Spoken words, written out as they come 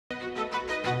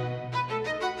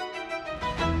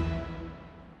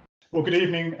Well, good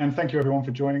evening, and thank you everyone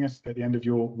for joining us at the end of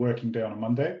your working day on a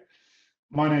Monday.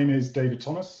 My name is David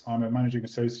Thomas. I'm a Managing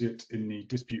Associate in the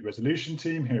Dispute Resolution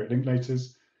team here at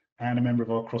Linklaters and a member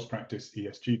of our cross-practice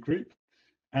ESG group.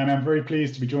 And I'm very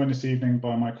pleased to be joined this evening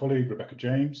by my colleague, Rebecca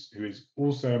James, who is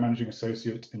also a Managing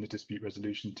Associate in the Dispute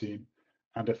Resolution team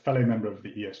and a fellow member of the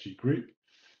ESG group.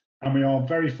 And we are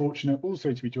very fortunate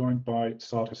also to be joined by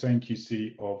Sa'ad Hossain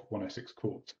QC of 1 Essex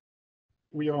Court.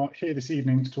 We are here this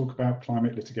evening to talk about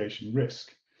climate litigation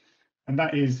risk. And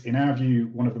that is, in our view,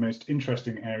 one of the most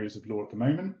interesting areas of law at the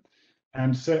moment,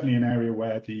 and certainly an area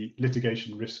where the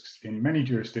litigation risks in many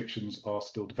jurisdictions are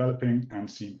still developing and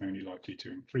seem only likely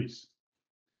to increase.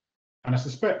 And I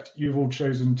suspect you've all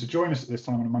chosen to join us at this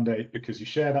time on a Monday because you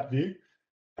share that view.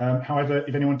 However,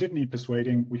 if anyone did need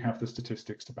persuading, we have the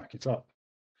statistics to back it up.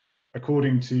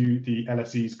 According to the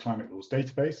LSE's Climate Laws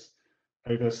database,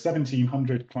 over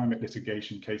 1,700 climate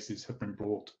litigation cases have been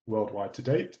brought worldwide to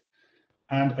date,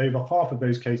 and over half of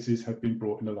those cases have been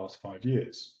brought in the last 5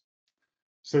 years.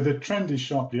 So the trend is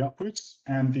sharply upwards,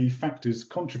 and the factors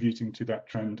contributing to that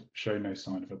trend show no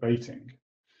sign of abating.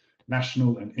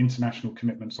 National and international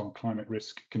commitments on climate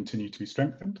risk continue to be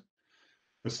strengthened.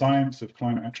 The science of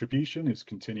climate attribution is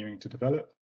continuing to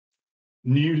develop.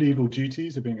 New legal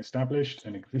duties are being established,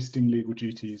 and existing legal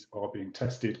duties are being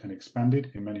tested and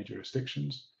expanded in many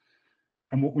jurisdictions.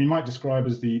 And what we might describe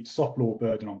as the soft law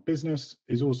burden on business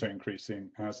is also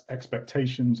increasing as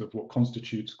expectations of what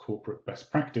constitutes corporate best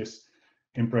practice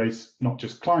embrace not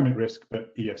just climate risk,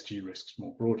 but ESG risks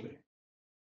more broadly.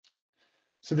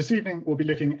 So this evening, we'll be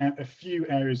looking at a few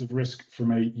areas of risk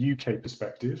from a UK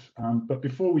perspective. But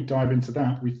before we dive into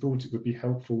that, we thought it would be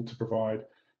helpful to provide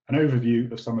an overview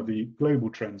of some of the global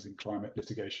trends in climate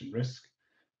litigation risk.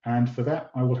 And for that,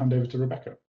 I will hand over to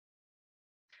Rebecca.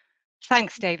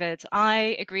 Thanks, David.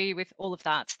 I agree with all of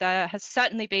that. There has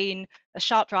certainly been a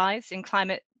sharp rise in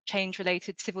climate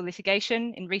change-related civil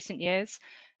litigation in recent years,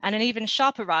 and an even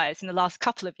sharper rise in the last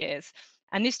couple of years.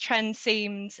 And this trend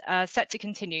seems set to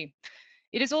continue.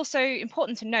 It is also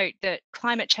important to note that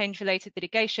climate change-related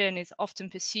litigation is often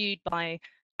pursued by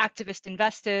activist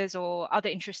investors or other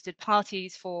interested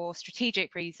parties for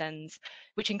strategic reasons,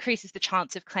 which increases the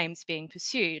chance of claims being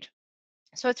pursued.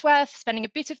 So it's worth spending a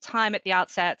bit of time at the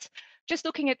outset just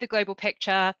looking at the global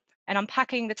picture and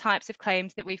unpacking the types of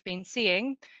claims that we've been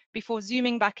seeing before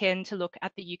zooming back in to look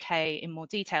at the UK in more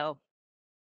detail.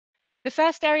 The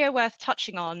first area worth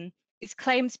touching on is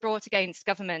claims brought against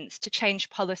governments to change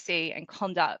policy and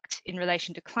conduct in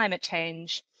relation to climate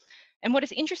change. And what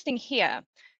is interesting here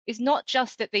is not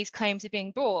just that these claims are being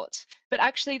brought, but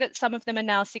actually that some of them are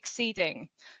now succeeding.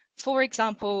 For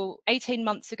example, 18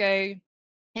 months ago,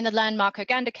 in the landmark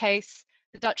Uganda case,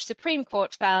 the Dutch Supreme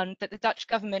Court found that the Dutch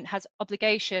government has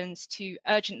obligations to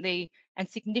urgently and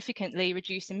significantly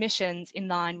reduce emissions in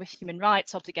line with human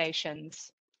rights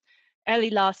obligations. Early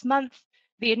last month,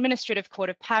 the Administrative Court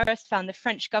of Paris found the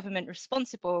French government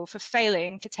responsible for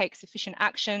failing to take sufficient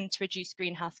action to reduce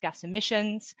greenhouse gas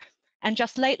emissions. And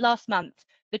just late last month,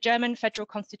 the German Federal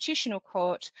Constitutional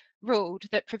Court ruled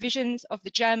that provisions of the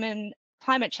German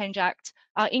Climate Change Act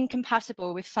are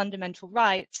incompatible with fundamental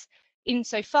rights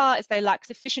insofar as they lack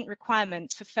sufficient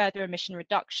requirements for further emission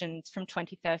reductions from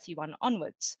 2031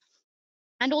 onwards.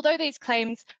 And although these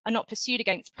claims are not pursued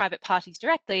against private parties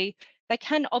directly, they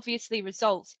can obviously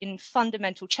result in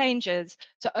fundamental changes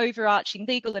to overarching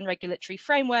legal and regulatory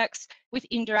frameworks with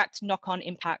indirect knock-on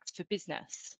impacts for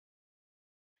business.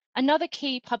 Another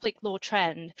key public law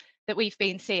trend that we've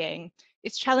been seeing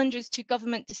is challenges to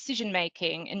government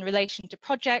decision-making in relation to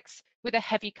projects with a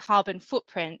heavy carbon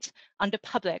footprint under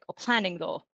public or planning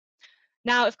law.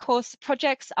 Now, of course,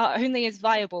 projects are only as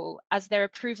viable as their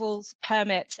approvals,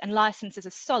 permits, and licenses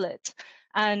are solid.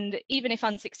 And even if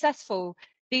unsuccessful,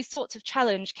 these sorts of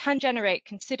challenge can generate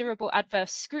considerable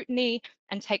adverse scrutiny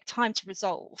and take time to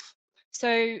resolve.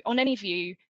 So on any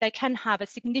view, they can have a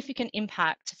significant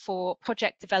impact for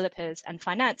project developers and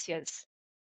financiers.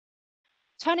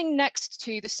 Turning next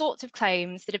to the sorts of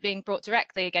claims that are being brought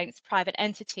directly against private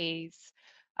entities.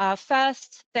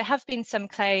 First, there have been some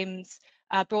claims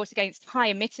brought against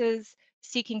high emitters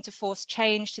seeking to force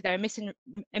change to their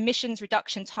emissions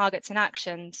reduction targets and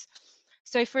actions.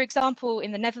 So for example,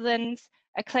 in the Netherlands,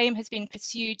 a claim has been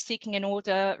pursued seeking an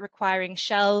order requiring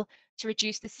Shell to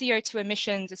reduce the CO2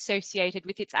 emissions associated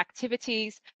with its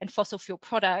activities and fossil fuel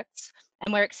products,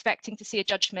 and we're expecting to see a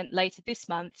judgment later this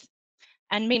month.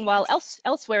 And meanwhile,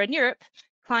 elsewhere in Europe,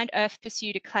 Client Earth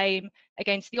pursued a claim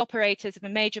against the operators of a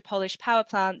major Polish power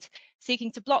plant,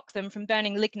 seeking to block them from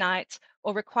burning lignite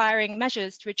or requiring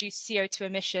measures to reduce CO2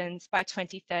 emissions by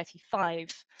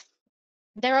 2035.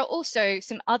 There are also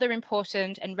some other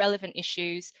important and relevant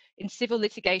issues in civil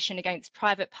litigation against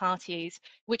private parties,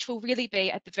 which will really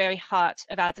be at the very heart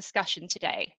of our discussion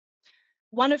today.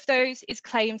 One of those is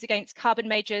claims against carbon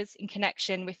majors in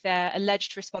connection with their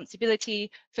alleged responsibility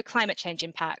for climate change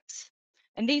impacts.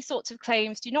 And these sorts of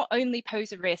claims do not only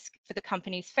pose a risk for the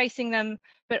companies facing them,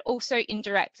 but also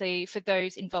indirectly for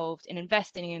those involved in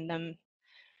investing in them.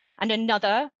 And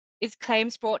another is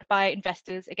claims brought by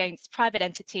investors against private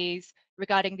entities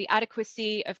regarding the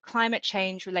adequacy of climate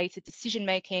change related decision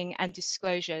making and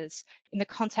disclosures in the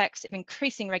context of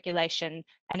increasing regulation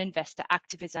and investor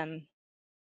activism.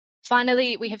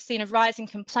 Finally, we have seen a rise in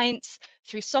complaints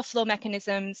through soft law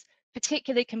mechanisms,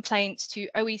 particularly complaints to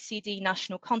OECD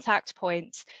national contact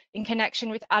points in connection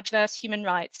with adverse human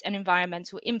rights and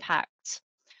environmental impacts.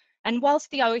 And whilst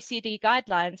the OECD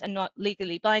guidelines are not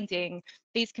legally binding,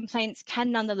 these complaints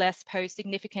can nonetheless pose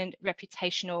significant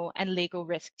reputational and legal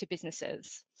risk to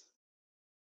businesses.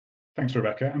 Thanks,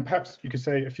 Rebecca. And perhaps you could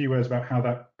say a few words about how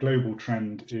that global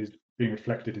trend is being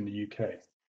reflected in the UK.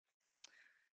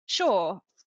 Sure.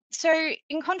 So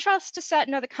in contrast to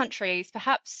certain other countries,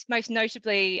 perhaps most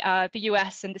notably the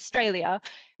US and Australia,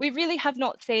 we really have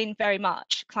not seen very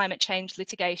much climate change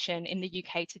litigation in the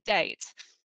UK to date.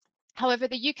 However,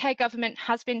 the UK government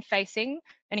has been facing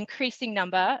an increasing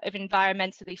number of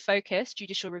environmentally focused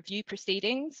judicial review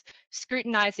proceedings,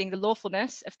 scrutinising the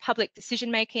lawfulness of public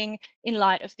decision-making in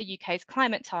light of the UK's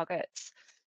climate targets.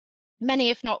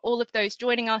 Many, if not all of those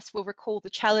joining us will recall the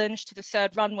challenge to the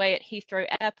third runway at Heathrow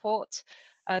Airport.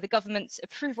 The government's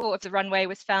approval of the runway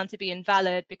was found to be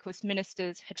invalid because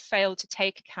ministers had failed to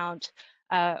take account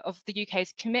of the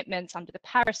UK's commitments under the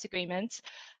Paris Agreement.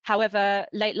 However,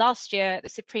 late last year, the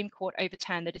Supreme Court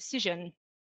overturned the decision.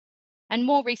 And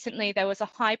more recently, there was a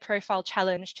high-profile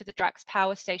challenge to the Drax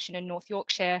Power Station in North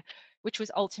Yorkshire, which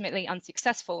was ultimately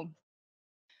unsuccessful.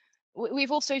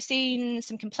 We've also seen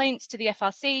some complaints to the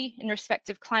FRC in respect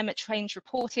of climate change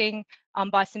reporting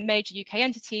by some major UK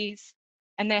entities,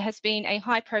 and there has been a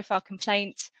high-profile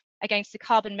complaint against the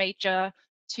carbon major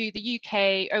to the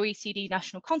UK OECD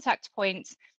national contact point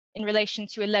in relation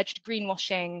to alleged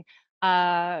greenwashing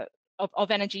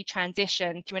of energy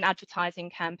transition through an advertising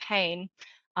campaign,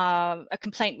 a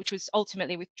complaint which was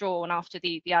ultimately withdrawn after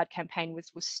the ad campaign was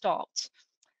stopped.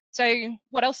 So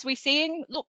what else are we seeing?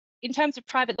 Look, in terms of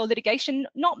private law litigation,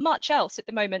 not much else at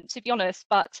the moment, to be honest,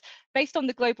 but based on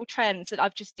the global trends that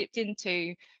I've just dipped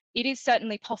into, it is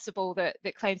certainly possible that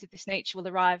claims of this nature will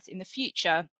arise in the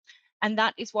future. And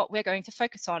that is what we're going to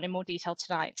focus on in more detail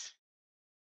tonight.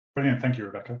 Brilliant, thank you,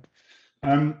 Rebecca.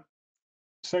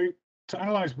 So to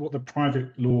analyse what the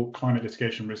private law climate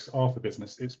litigation risks are for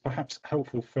business, it's perhaps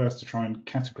helpful first to try and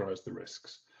categorise the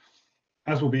risks.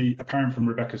 As will be apparent from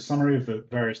Rebecca's summary of the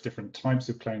various different types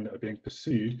of claim that are being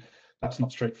pursued, that's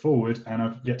not straightforward, and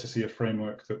I've yet to see a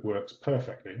framework that works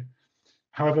perfectly.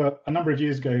 However, a number of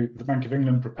years ago, the Bank of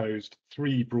England proposed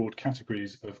 3 broad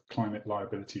categories of climate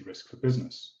liability risk for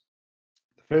business.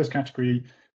 The first category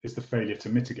is the failure to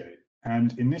mitigate,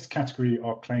 and in this category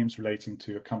are claims relating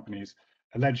to a company's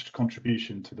alleged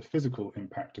contribution to the physical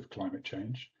impact of climate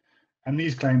change. And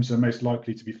these claims are most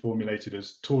likely to be formulated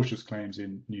as tortious claims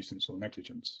in nuisance or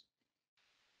negligence.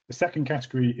 The second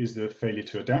category is the failure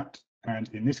to adapt, and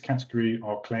in this category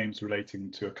are claims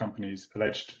relating to a company's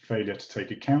alleged failure to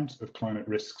take account of climate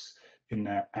risks in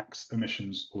their acts,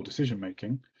 emissions, or decision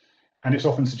making. And it's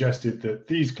often suggested that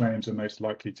these claims are most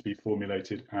likely to be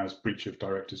formulated as breach of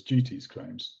directors' duties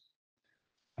claims.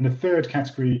 And the third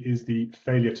category is the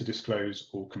failure to disclose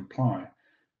or comply.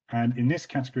 And in this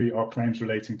category are claims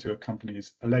relating to a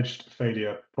company's alleged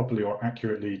failure properly or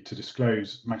accurately to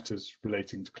disclose matters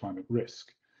relating to climate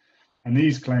risk. And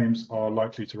these claims are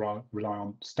likely to rely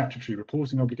on statutory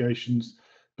reporting obligations,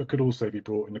 but could also be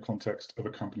brought in the context of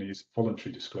a company's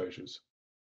voluntary disclosures.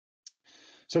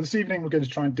 So this evening, we're going to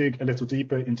try and dig a little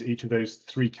deeper into each of those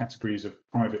 3 categories of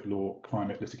private law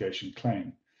climate litigation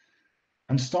claim.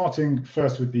 And starting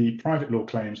first with the private law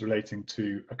claims relating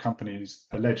to a company's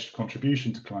alleged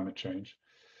contribution to climate change.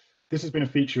 This has been a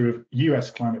feature of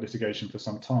US climate litigation for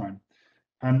some time.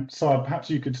 And Sa'ad, perhaps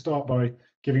you could start by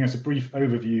giving us a brief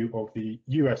overview of the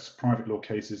US private law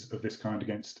cases of this kind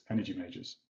against energy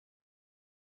majors.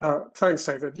 Thanks,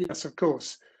 David. Yes, of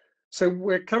course. So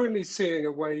we're currently seeing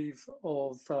a wave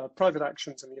of private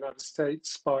actions in the United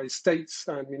States by states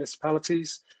and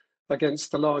municipalities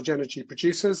against the large energy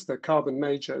producers, the carbon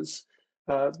majors,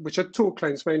 which are tort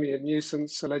claims mainly in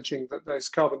nuisance, alleging that those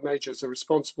carbon majors are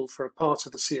responsible for a part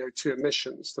of the CO2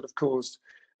 emissions that have caused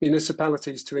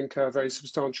municipalities to incur very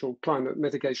substantial climate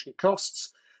mitigation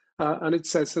costs. And it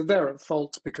says that they're at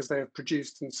fault because they have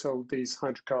produced and sold these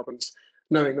hydrocarbons,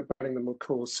 knowing that burning them will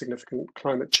cause significant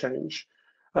climate change.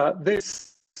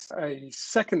 This a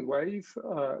second wave,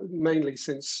 mainly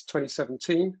since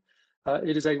 2017.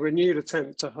 It is a renewed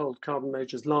attempt to hold carbon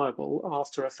majors liable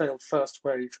after a failed first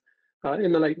wave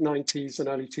in the late 90s and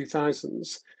early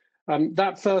 2000s.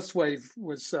 That first wave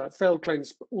was failed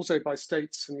claims also by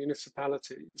states and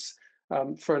municipalities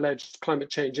for alleged climate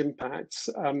change impacts.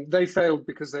 They failed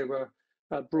because they were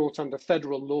brought under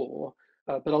federal law,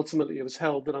 but ultimately it was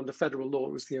held that under federal law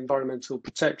it was the Environmental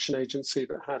Protection Agency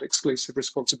that had exclusive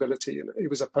responsibility, and it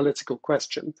was a political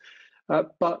question.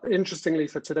 But interestingly,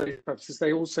 for today's purposes,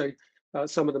 they also,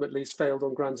 some of them at least, failed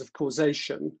on grounds of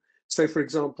causation. So, for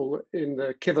example, in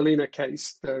the Kivalina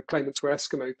case, the claimants were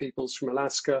Eskimo peoples from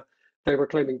Alaska. They were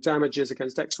claiming damages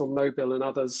against ExxonMobil and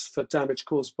others for damage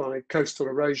caused by coastal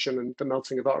erosion and the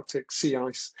melting of Arctic sea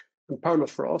ice and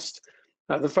permafrost.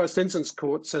 The first instance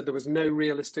court said there was no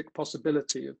realistic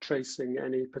possibility of tracing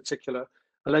any particular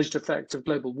alleged effect of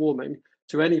global warming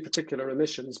to any particular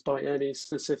emissions by any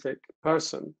specific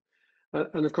person.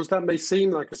 And of course, that may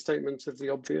seem like a statement of the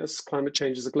obvious. Climate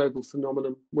change is a global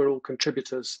phenomenon. We're all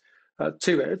contributors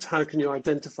to it. How can you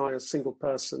identify a single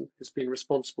person who's been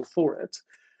responsible for it?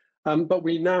 But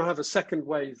we now have a second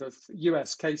wave of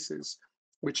US cases,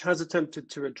 which has attempted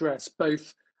to address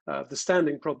both the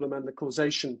standing problem and the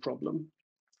causation problem.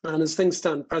 And as things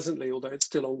stand presently, although it's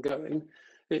still ongoing,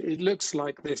 it looks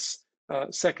like this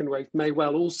second wave may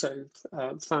well also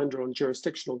founder on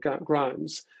jurisdictional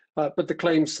grounds. But the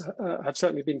claims have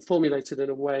certainly been formulated in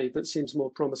a way that seems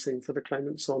more promising for the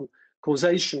claimants on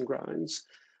causation grounds.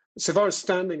 So far as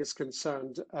standing is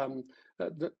concerned,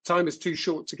 the time is too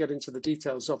short to get into the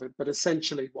details of it, but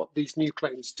essentially what these new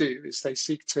claims do is they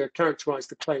seek to characterize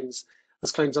the claims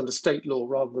as claims under state law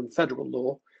rather than federal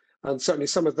law. And certainly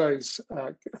some of those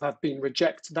have been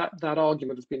rejected. That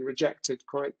argument has been rejected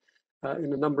quite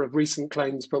in a number of recent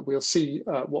claims, but we'll see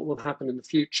what will happen in the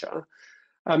future.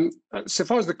 So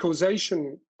far as the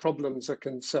causation problems are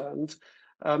concerned,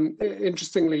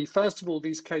 interestingly, first of all,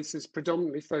 these cases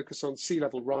predominantly focus on sea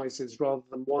level rises rather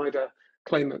than wider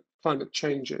climate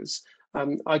changes,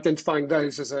 identifying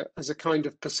those as a kind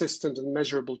of persistent and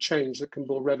measurable change that can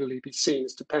more readily be seen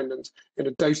as dependent in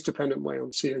a dose-dependent way on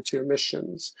CO2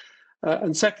 emissions.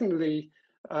 And secondly,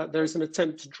 there is an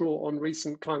attempt to draw on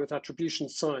recent climate attribution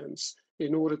science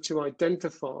in order to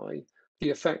identify the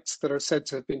effects that are said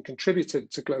to have been contributed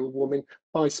to global warming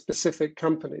by specific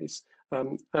companies,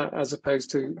 as opposed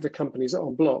to the companies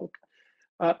en bloc.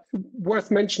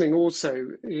 Worth mentioning also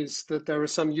is that there are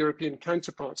some European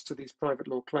counterparts to these private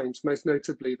law claims, most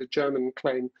notably the German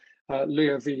claim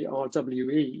Lear v.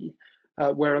 RWE,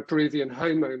 where a Peruvian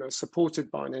homeowner supported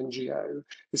by an NGO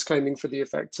is claiming for the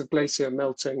effects of glacier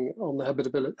melting on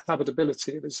the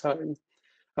habitability of his home,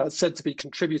 said to be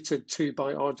contributed to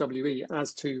by RWE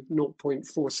as to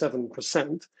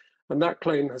 0.47%. And that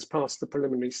claim has passed the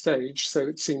preliminary stage, so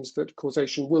it seems that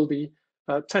causation will be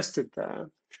tested there.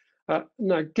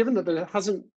 Now, given that there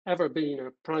hasn't ever been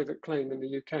a private claim in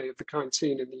the UK of the kind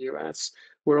seen in the US,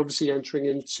 we're obviously entering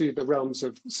into the realms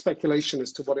of speculation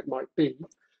as to what it might be.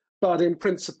 But in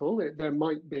principle, there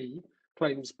might be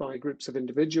claims by groups of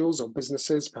individuals or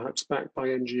businesses, perhaps backed by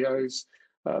NGOs,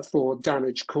 for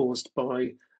damage caused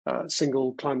by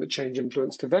single climate change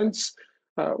influenced events.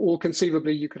 Or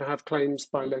conceivably, you could have claims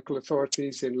by local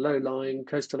authorities in low-lying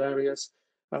coastal areas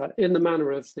in the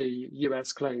manner of the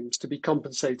US claims to be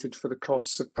compensated for the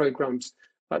costs of programs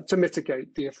to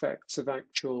mitigate the effects of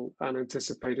actual and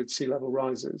anticipated sea level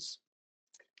rises.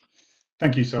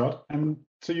 Thank you, Sa'ad. And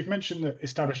so you've mentioned that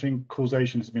establishing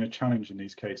causation has been a challenge in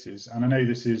these cases, and I know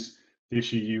this is the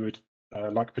issue you would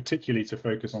like particularly to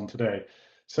focus on today.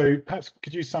 So perhaps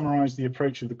could you summarise the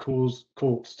approach of the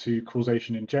courts to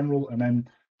causation in general, and then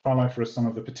highlight for us some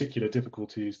of the particular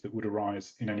difficulties that would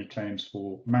arise in any claims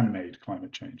for man-made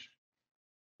climate change?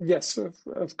 Yes,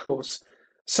 of course.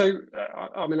 So,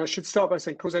 I mean, I should start by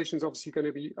saying causation is obviously going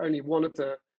to be only one of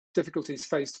the difficulties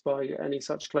faced by any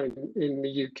such claim in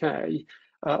the UK.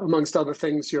 Amongst other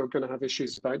things, you're going to have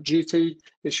issues about duty,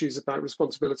 issues about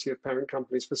responsibility of parent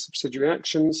companies for subsidiary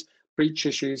actions, breach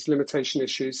issues, limitation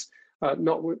issues,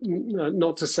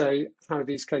 not to say how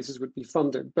these cases would be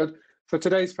funded. But for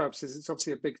today's purposes, it's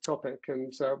obviously a big topic.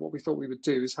 And what we thought we would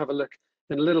do is have a look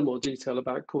in a little more detail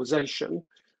about causation,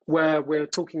 where we're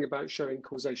talking about showing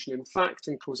causation in fact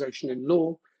and causation in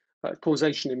law.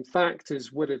 Causation in fact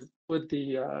is would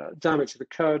the damage have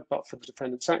occurred but for the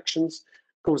defendant's actions.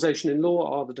 Causation in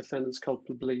law are the defendants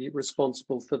culpably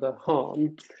responsible for the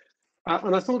harm.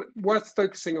 And I thought worth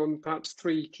focusing on perhaps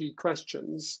three key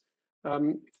questions.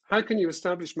 How can you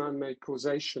establish man-made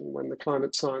causation when the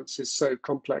climate science is so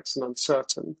complex and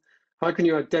uncertain? How can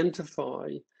you identify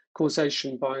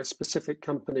causation by a specific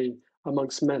company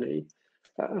amongst many?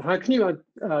 How can you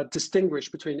distinguish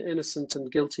between innocent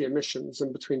and guilty emissions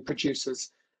and between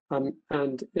producers and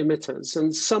emitters?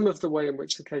 And some of the way in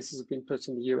which the cases have been put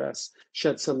in the US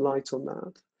shed some light on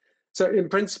that. So in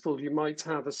principle, you might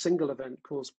have a single event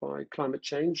caused by climate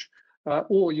change,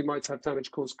 or you might have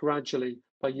damage caused gradually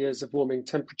by years of warming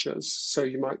temperatures. So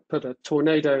you might put a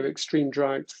tornado, extreme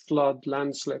drought, flood,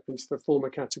 landslip into the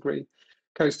former category,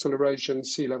 coastal erosion,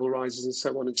 sea level rises, and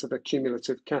so on into the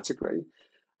cumulative category.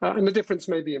 And the difference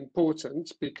may be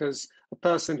important because a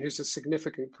person who's a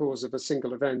significant cause of a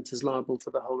single event is liable for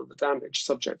the whole of the damage,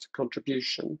 subject to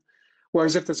contribution.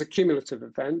 Whereas if there's a cumulative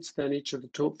event, then each of the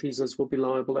tortfeasors will be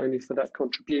liable only for that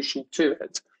contribution to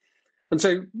it. And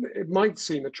so it might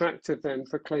seem attractive then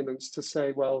for claimants to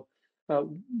say, well,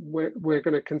 we're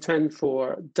going to contend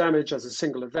for damage as a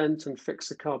single event and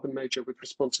fix a carbon major with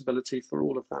responsibility for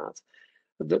all of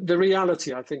that. The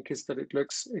reality, I think, is that it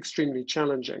looks extremely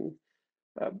challenging.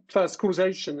 First,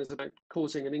 causation is about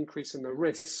causing an increase in the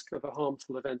risk of a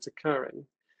harmful event occurring.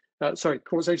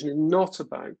 Causation is not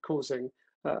about causing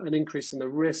an increase in the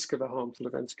risk of a harmful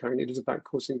event occurring. It is about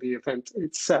causing the event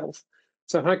itself.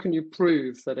 So how can you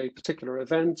prove that a particular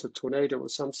event, a tornado or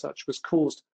some such, was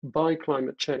caused by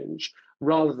climate change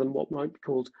rather than what might be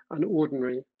called an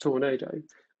ordinary tornado?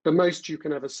 The most you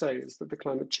can ever say is that the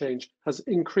climate change has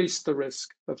increased the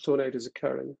risk of tornadoes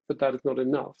occurring, but that is not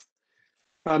enough.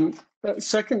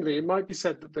 Secondly, it might be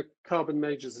said that the carbon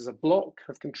majors as a block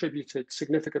have contributed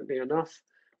significantly enough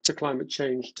to climate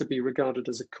change to be regarded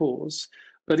as a cause.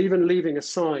 But even leaving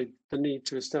aside the need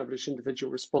to establish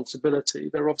individual responsibility,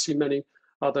 there are obviously many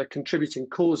other contributing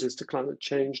causes to climate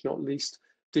change, not least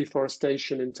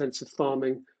deforestation, intensive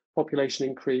farming, population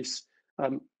increase,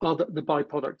 the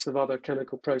byproducts of other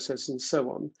chemical processes and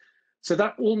so on. So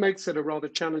that all makes it a rather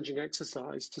challenging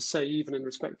exercise to say, even in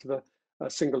respect of a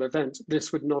single event,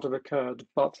 this would not have occurred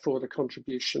but for the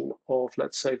contribution of,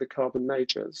 let's say, the carbon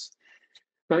majors.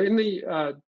 Now, in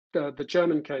the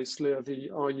German case, Lear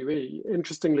v. RUE,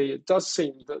 interestingly, it does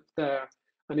seem that there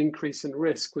an increase in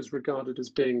risk was regarded as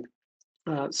being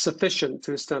sufficient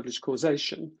to establish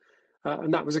causation.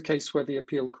 And that was a case where the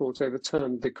appeal court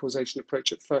overturned the causation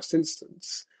approach at first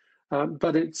instance.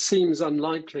 But it seems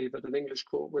unlikely that an English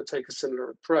court would take a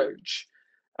similar approach.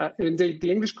 Indeed,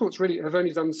 the English courts really have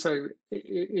only done so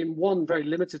in one very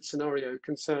limited scenario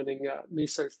concerning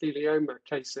mesothelioma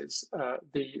cases,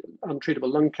 the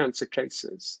untreatable lung cancer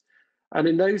cases. And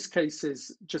in those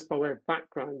cases, just by way of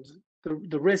background,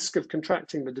 the risk of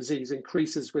contracting the disease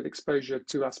increases with exposure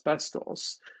to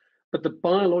asbestos, but the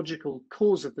biological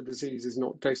cause of the disease is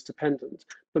not dose dependent,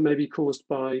 but may be caused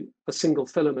by a single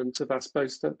filament of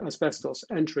asbestos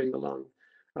entering the lung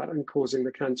and causing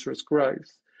the cancerous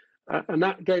growth. And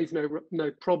that gave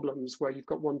no problems where you've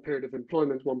got one period of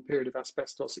employment, one period of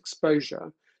asbestos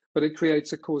exposure, but it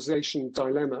creates a causation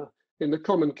dilemma in the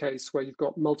common case where you've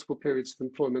got multiple periods of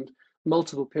employment,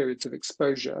 multiple periods of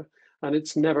exposure, and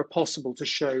it's never possible to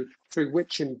show through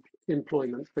which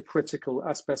employment the critical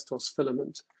asbestos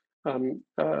filament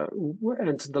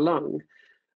entered the lung.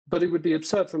 But it would be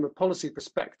absurd from a policy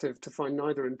perspective to find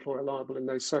neither employer liable in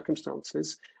those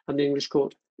circumstances. And the English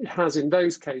court has, in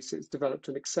those cases, developed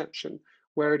an exception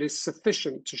where it is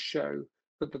sufficient to show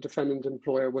that the defendant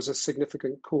employer was a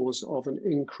significant cause of an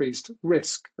increased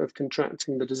risk of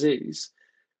contracting the disease.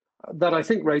 That, I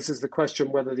think, raises the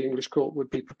question whether the English court would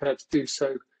be prepared to do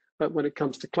so when it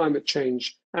comes to climate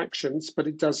change actions, but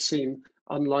it does seem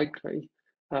unlikely.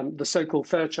 The so-called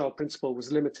Fairchild principle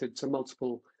was limited to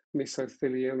multiple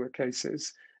mesothelioma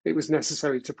cases. It was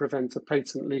necessary to prevent a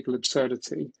patent legal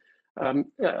absurdity.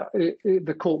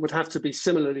 The court would have to be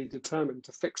similarly determined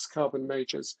to fix carbon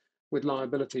majors with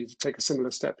liability to take a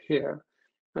similar step here.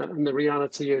 And the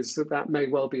reality is that that may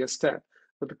well be a step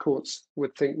that the courts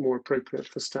would think more appropriate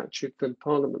for statute than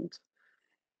Parliament.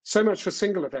 So much for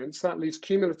single events. That leaves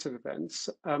cumulative events.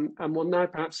 And one now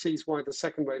perhaps sees why the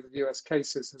second wave of US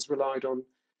cases has relied on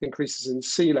increases in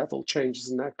sea level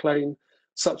changes in their claim.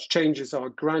 Such changes are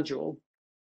gradual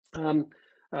and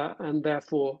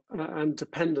therefore and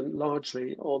dependent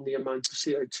largely on the amount of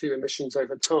CO2 emissions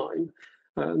over time.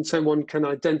 And so one can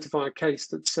identify a case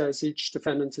that says each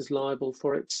defendant is liable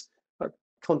for its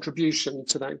contribution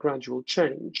to that gradual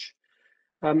change.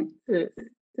 But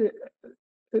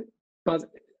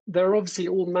there are obviously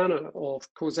all manner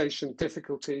of causation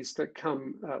difficulties that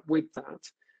come with that.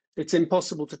 It's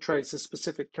impossible to trace a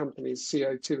specific company's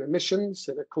CO2 emissions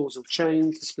in a causal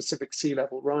chain to specific sea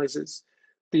level rises.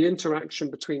 The interaction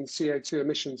between CO2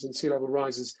 emissions and sea level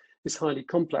rises is highly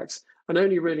complex and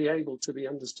only really able to be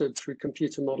understood through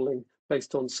computer modeling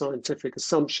based on scientific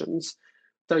assumptions.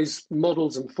 Those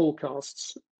models and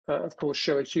forecasts, of course,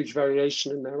 show a huge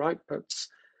variation in their outputs,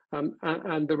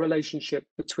 and the relationship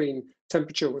between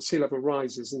temperature or sea level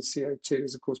rises and CO2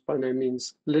 is, of course, by no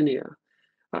means linear.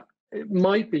 It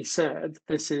might be said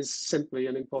this is simply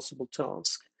an impossible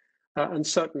task, and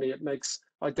certainly it makes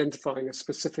identifying a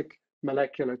specific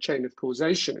molecular chain of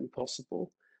causation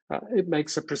impossible. It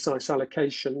makes a precise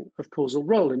allocation of causal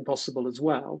role impossible as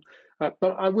well.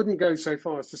 But I wouldn't go so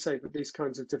far as to say that these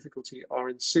kinds of difficulty are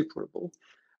insuperable.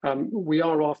 We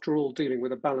are, after all, dealing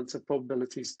with a balance of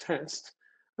probabilities test.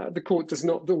 The court does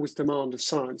not always demand of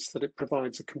science that it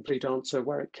provides a complete answer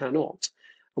where it cannot.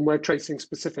 And where tracing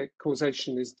specific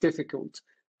causation is difficult,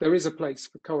 there is a place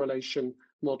for correlation,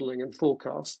 modelling and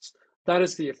forecasts. That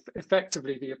is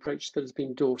effectively the approach that has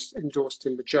been endorsed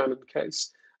in the German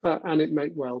case, and it may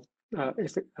well,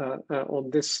 on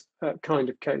this kind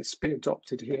of case, be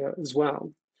adopted here as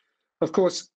well. Of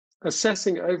course,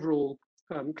 assessing overall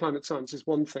climate science is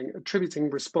one thing. Attributing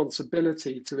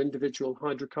responsibility to individual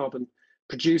hydrocarbon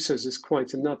producers is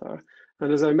quite another.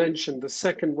 And as I mentioned, the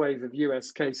second wave of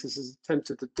US cases has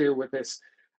attempted to deal with this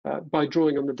by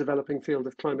drawing on the developing field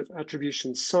of climate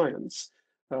attribution science.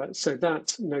 So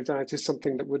that, no doubt, is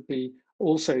something that would be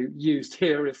also used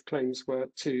here if claims were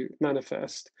to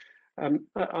manifest.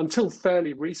 Until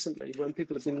fairly recently, when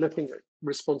people have been looking at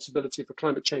responsibility for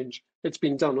climate change, it's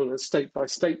been done on a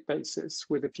state-by-state basis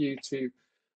with a view to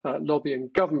lobbying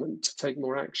government to take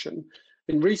more action.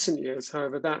 In recent years,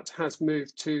 however, that has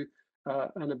moved to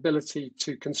an ability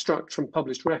to construct from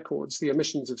published records the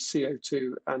emissions of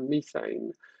CO2 and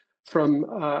methane from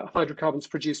hydrocarbons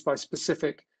produced by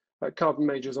specific carbon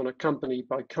majors on a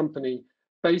company-by-company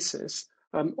basis,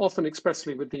 often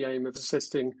expressly with the aim of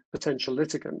assisting potential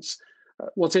litigants.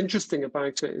 What's interesting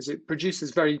about it is it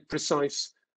produces very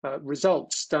precise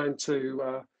results down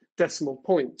to decimal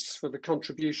points for the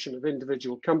contribution of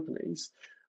individual companies.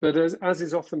 But as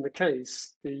is often the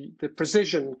case, the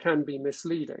precision can be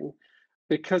misleading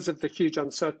because of the huge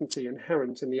uncertainty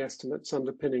inherent in the estimates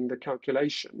underpinning the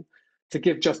calculation. To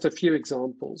give just a few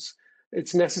examples,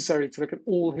 it's necessary to look at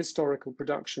all historical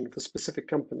production for specific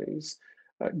companies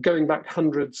going back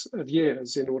hundreds of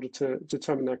years in order to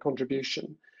determine their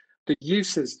contribution. The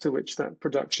uses to which that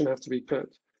production have to be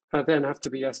put then have to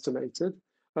be estimated.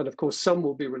 And of course, some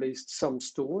will be released, some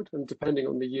stored, and depending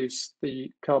on the use,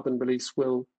 the carbon release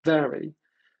will vary.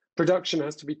 Production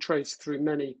has to be traced through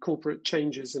many corporate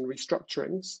changes and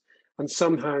restructurings, and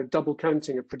somehow double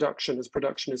counting of production as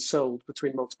production is sold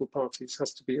between multiple parties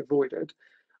has to be avoided,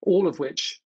 all of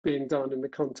which being done in the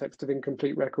context of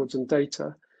incomplete records and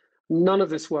data. None of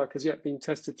this work has yet been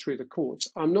tested through the courts.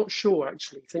 I'm not sure,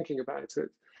 actually, thinking about it,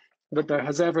 that there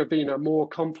has ever been a more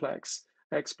complex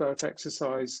expert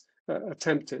exercise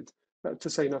attempted, to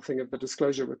say nothing of the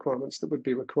disclosure requirements that would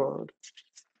be required.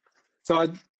 So I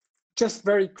just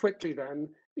very quickly then,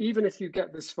 even if you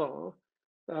get this far,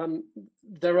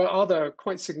 there are other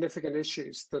quite significant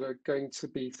issues that are going to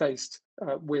be faced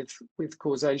with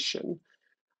causation.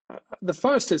 The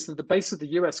first is that the base of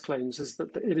the US claims is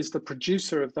that it is the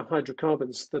producer of the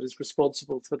hydrocarbons that is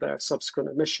responsible for their subsequent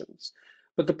emissions.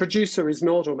 But the producer is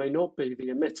not or may not be the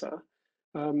emitter.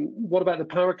 What about the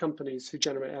power companies who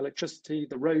generate electricity,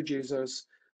 the road users,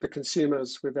 the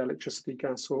consumers with electricity,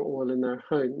 gas or oil in their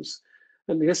homes?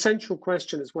 And the essential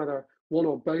question is whether one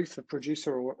or both a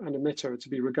producer or an emitter are to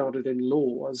be regarded in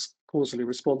law as causally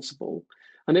responsible.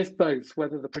 And if both,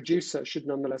 whether the producer should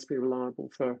nonetheless be reliable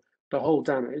for the whole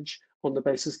damage on the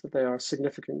basis that they are a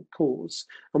significant cause.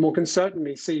 And one can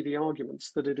certainly see the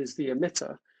arguments that it is the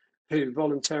emitter who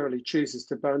voluntarily chooses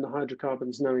to burn the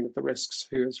hydrocarbons knowing of the risks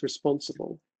who is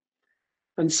responsible.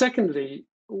 And secondly,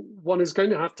 one is going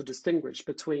to have to distinguish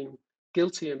between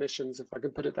guilty emissions, if I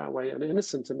can put it that way, and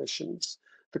innocent emissions.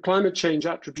 The climate change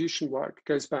attribution work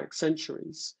goes back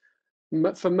centuries.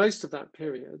 For most of that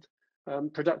period,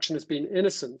 production has been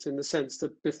innocent in the sense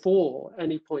that before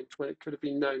any point when it could have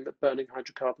been known that burning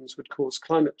hydrocarbons would cause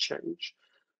climate change.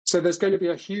 So there's going to be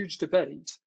a huge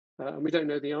debate, and we don't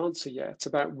know the answer yet,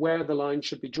 about where the line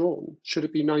should be drawn. Should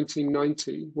it be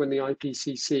 1990 when the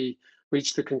IPCC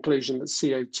reached the conclusion that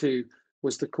CO2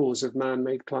 was the cause of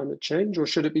man-made climate change, or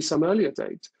should it be some earlier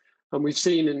date? And we've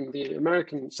seen in the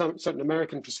certain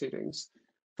American proceedings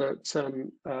that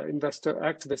investor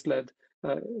activist-led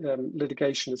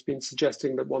litigation has been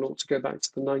suggesting that one ought to go back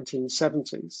to the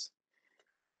 1970s.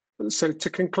 So to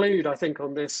conclude, I think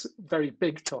on this very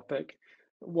big topic,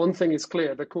 one thing is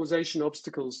clear, the causation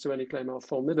obstacles to any claim are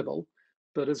formidable,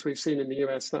 but as we've seen in the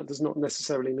US, that does not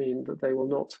necessarily mean that they will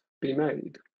not be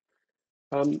made.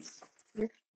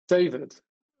 David,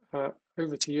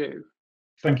 over to you.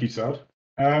 Thank you, Sa'ad.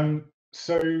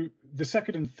 So the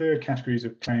second and third categories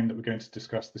of claim that we're going to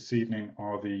discuss this evening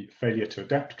are the failure to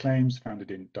adapt claims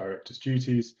founded in directors'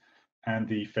 duties and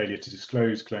the failure to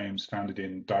disclose claims founded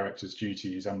in directors'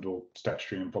 duties and/or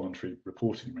statutory and voluntary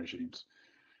reporting regimes.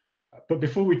 But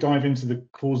before we dive into the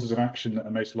causes of action that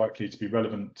are most likely to be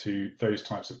relevant to those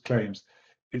types of claims,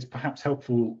 it's perhaps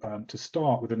helpful to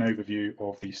start with an overview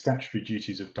of the statutory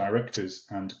duties of directors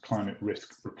and climate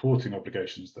risk reporting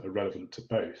obligations that are relevant to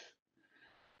both.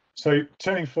 So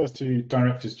turning first to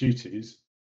directors' duties,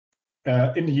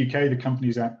 in the UK, the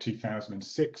Companies Act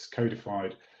 2006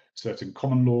 codified certain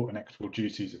common law and equitable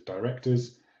duties of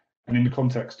directors. And in the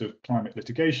context of climate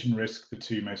litigation risk, the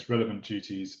two most relevant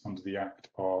duties under the Act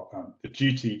are the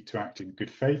duty to act in good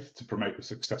faith to promote the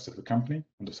success of the company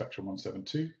under Section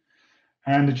 172,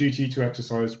 and the duty to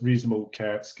exercise reasonable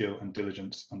care, skill and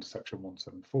diligence under Section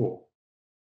 174.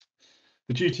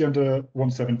 The duty under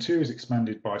 172 is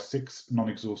expanded by 6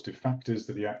 non-exhaustive factors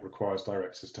that the Act requires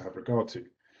directors to have regard to.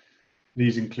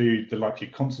 These include the likely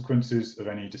consequences of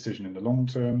any decision in the long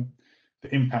term,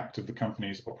 the impact of the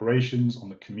company's operations on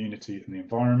the community and the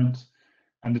environment,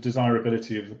 and the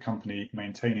desirability of the company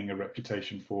maintaining a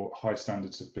reputation for high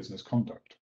standards of business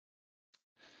conduct.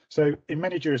 So in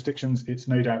many jurisdictions, it's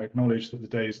no doubt acknowledged that the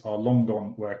days are long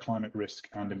gone where climate risk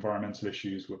and environmental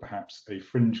issues were perhaps a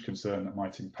fringe concern that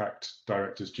might impact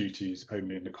directors' duties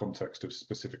only in the context of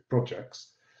specific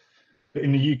projects. But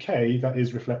in the UK, that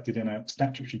is reflected in a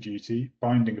statutory duty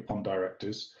binding upon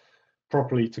directors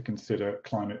properly to consider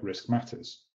climate risk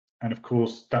matters. And of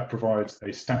course, that provides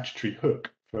a statutory hook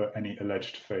for any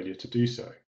alleged failure to do so.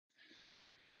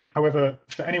 However,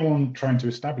 for anyone trying to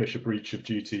establish a breach of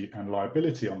duty and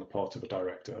liability on the part of a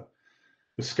director,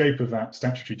 the scope of that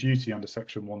statutory duty under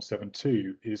Section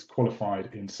 172 is qualified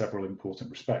in several important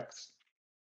respects.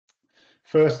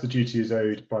 First, the duty is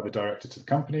owed by the director to the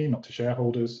company, not to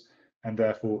shareholders, and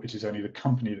therefore it is only the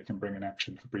company that can bring an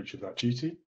action for breach of that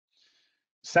duty.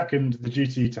 Second, the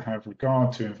duty to have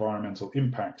regard to environmental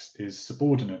impacts is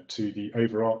subordinate to the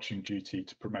overarching duty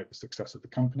to promote the success of the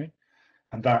company.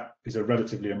 And that is a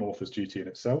relatively amorphous duty in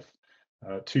itself.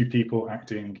 Two people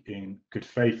acting in good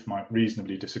faith might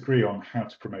reasonably disagree on how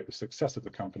to promote the success of the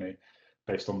company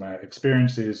based on their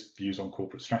experiences, views on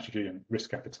corporate strategy and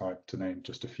risk appetite, to name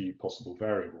just a few possible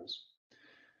variables.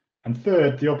 And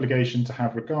third, the obligation to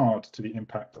have regard to the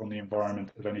impact on the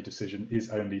environment of any decision is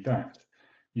only that.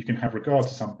 You can have regard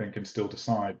to something and still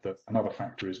decide that another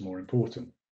factor is more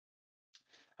important.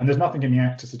 And there's nothing in the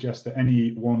Act to suggest that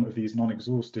any one of these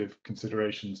non-exhaustive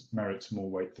considerations merits more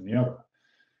weight than the other.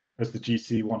 As the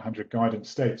GC 100 guidance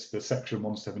states, the Section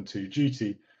 172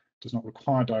 duty does not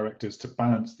require directors to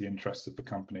balance the interests of the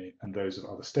company and those of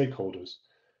other stakeholders,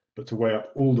 but to weigh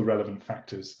up all the relevant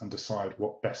factors and decide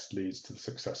what best leads to the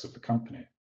success of the company.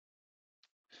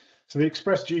 So the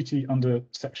express duty under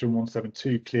Section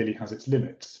 172 clearly has its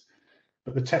limits,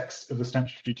 but the text of the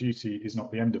statutory duty is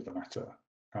not the end of the matter.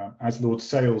 As Lord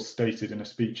Sales stated in a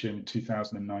speech in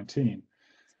 2019,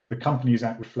 the Companies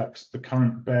Act reflects the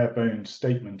current bare-bones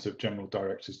statement of general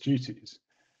directors' duties,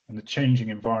 and the changing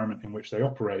environment in which they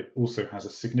operate also has a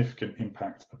significant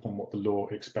impact upon what the law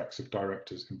expects of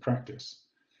directors in practice.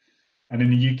 And in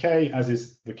the UK, as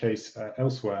is the case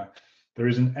elsewhere, there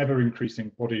is an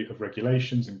ever-increasing body of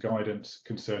regulations and guidance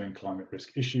concerning climate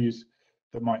risk issues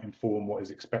that might inform what is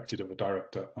expected of a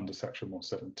director under Section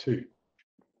 172.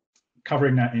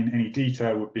 Covering that in any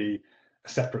detail would be a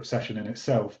separate session in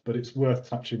itself, but it's worth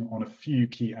touching on a few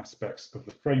key aspects of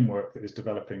the framework that is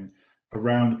developing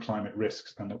around climate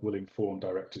risks and that will inform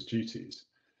directors' duties.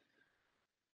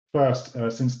 First,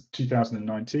 since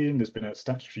 2019, there's been a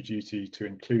statutory duty to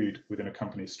include within a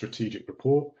company's strategic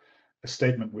report a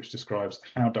statement which describes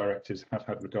how directors have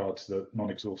had regard to the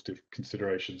non-exhaustive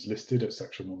considerations listed at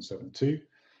Section 172.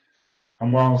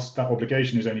 And whilst that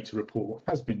obligation is only to report what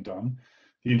has been done,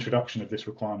 the introduction of this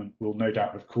requirement will no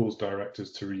doubt have caused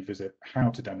directors to revisit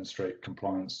how to demonstrate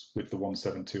compliance with the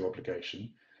 172 obligation.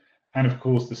 And of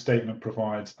course, the statement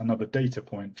provides another data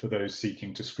point for those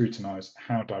seeking to scrutinise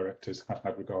how directors have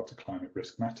had regard to climate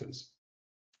risk matters.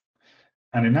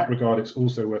 And in that regard, it's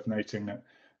also worth noting that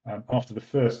after the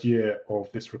first year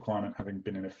of this requirement having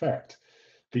been in effect,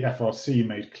 the FRC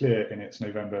made clear in its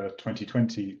November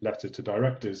 2020 letter to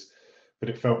directors that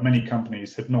it felt many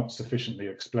companies had not sufficiently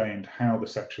explained how the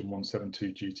Section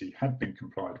 172 duty had been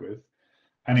complied with,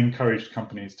 and encouraged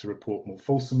companies to report more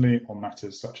fulsomely on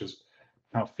matters such as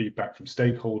how feedback from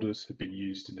stakeholders had been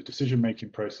used in the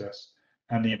decision-making process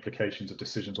and the implications of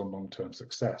decisions on long-term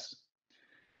success.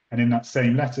 And in that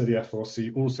same letter, the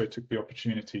FRC also took the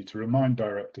opportunity to remind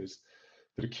directors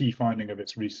that a key finding of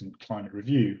its recent climate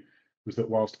review was that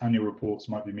whilst annual reports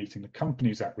might be meeting the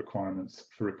Companies Act requirements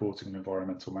for reporting on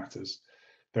environmental matters,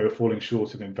 they were falling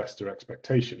short of investor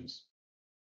expectations.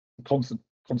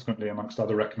 Consequently, amongst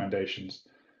other recommendations,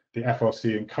 the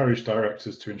FRC encouraged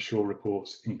directors to ensure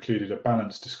reports included a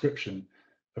balanced description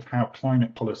of how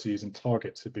climate policies and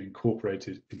targets have been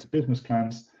incorporated into business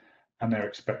plans and their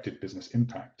expected business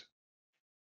impact.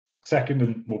 Second,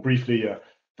 and more briefly,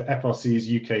 the FRC's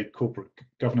UK Corporate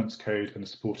Governance Code and the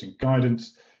supporting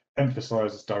guidance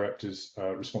emphasises directors'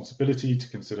 responsibility to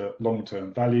consider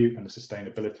long-term value and the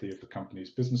sustainability of the company's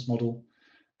business model,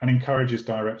 and encourages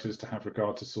directors to have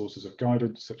regard to sources of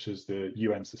guidance such as the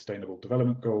UN Sustainable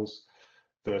Development Goals,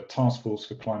 the Task Force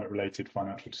for Climate-Related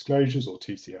Financial Disclosures, or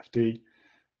TCFD,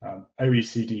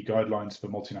 OECD guidelines for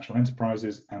multinational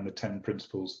enterprises, and the 10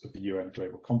 principles of the UN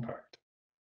Global Compact.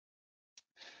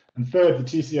 And third, the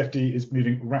TCFD is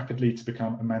moving rapidly to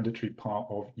become a mandatory part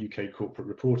of UK corporate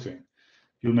reporting.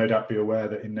 You'll no doubt be aware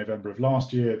that in November of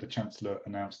last year, the Chancellor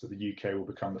announced that the UK will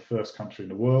become the first country in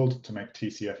the world to make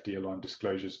TCFD-aligned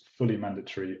disclosures fully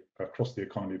mandatory across the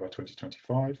economy by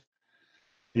 2025.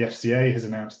 The FCA has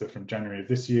announced that from January of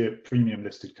this year, premium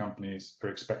listed companies are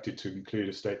expected to include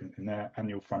a statement in their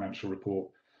annual financial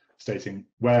report stating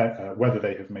whether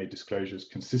they have made disclosures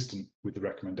consistent with the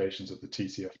recommendations of the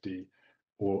TCFD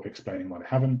or explaining why they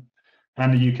haven't.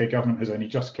 And the UK government has only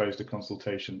just closed a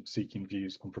consultation seeking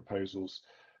views on proposals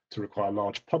to require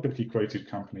large publicly quoted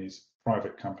companies,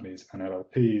 private companies and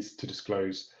LLPs to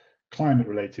disclose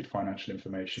climate-related financial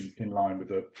information in line with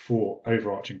the 4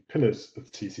 overarching pillars of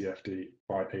the TCFD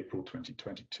by April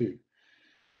 2022.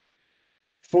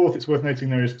 Fourth, it's worth noting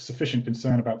there is sufficient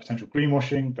concern about potential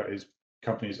greenwashing, that is,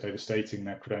 companies overstating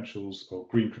their credentials or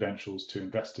green credentials to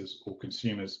investors or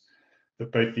consumers,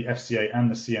 that both the FCA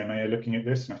and the CMA are looking at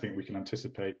this, and I think we can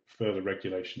anticipate further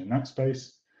regulation in that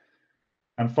space.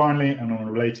 And finally, and on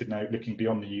a related note, looking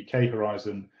beyond the UK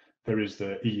horizon, there is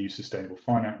the EU Sustainable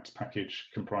Finance Package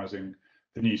comprising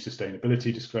the new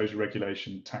Sustainability Disclosure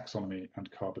Regulation, Taxonomy and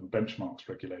Carbon Benchmarks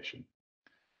Regulation.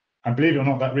 And believe it or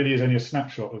not, that really is only a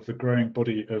snapshot of the growing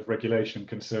body of regulation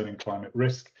concerning climate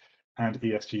risk and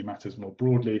ESG matters more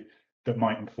broadly that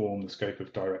might inform the scope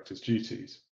of directors'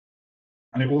 duties.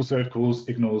 And it also, of course,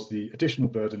 ignores the additional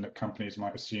burden that companies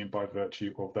might assume by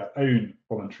virtue of their own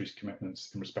voluntary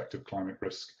commitments in respect of climate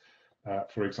risk,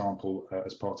 for example,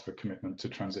 as part of a commitment to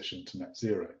transition to net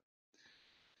zero.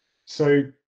 So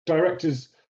directors'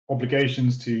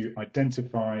 obligations to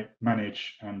identify,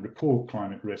 manage and report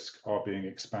climate risk are being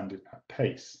expanded at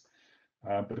pace.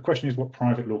 But the question is, what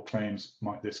private law claims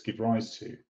might this give rise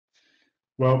to?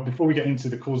 Well, before we get into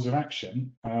the causes of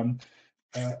action,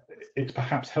 it's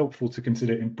perhaps helpful to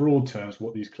consider in broad terms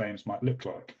what these claims might look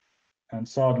like. And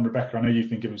Sa'ad and Rebecca, I know you've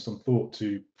been giving some thought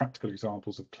to practical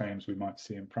examples of claims we might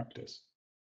see in practice.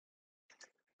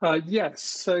 Yes,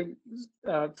 so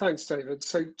thanks, David.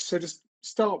 So to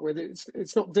start with,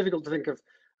 it's not difficult to think of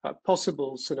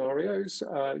possible scenarios.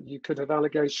 You could have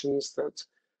allegations that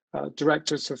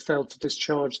directors have failed to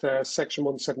discharge their Section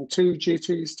 172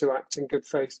 duties to act in good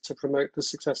faith to promote the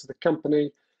success of the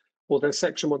company, or their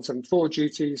Section 174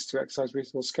 duties to exercise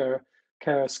reasonable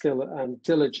care, skill and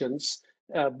diligence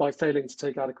by failing to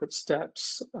take adequate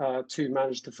steps to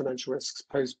manage the financial risks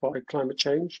posed by climate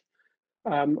change.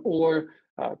 Or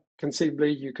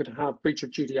conceivably, you could have breach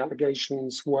of duty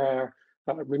allegations where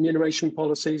remuneration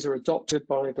policies are adopted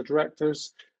by the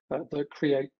directors that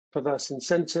create perverse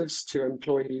incentives to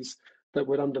employees that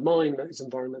would undermine those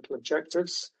environmental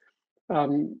objectives.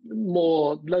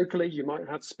 More locally, you might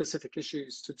have specific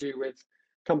issues to do with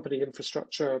company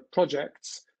infrastructure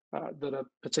projects that a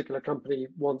particular company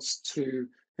wants to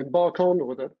embark on,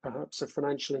 or that perhaps a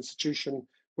financial institution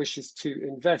wishes to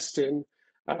invest in.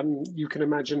 You can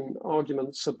imagine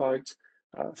arguments about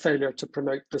failure to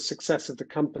promote the success of the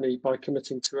company by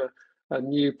committing to a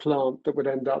new plant that would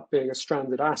end up being a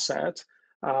stranded asset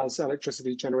as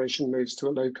electricity generation moves to a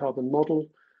low carbon model.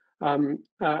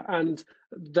 And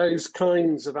those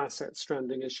kinds of asset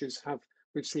stranding issues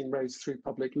we've seen raised through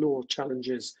public law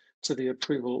challenges to the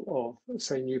approval of,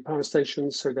 say, new power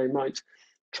stations. So they might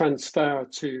transfer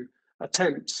to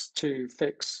attempts to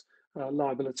fix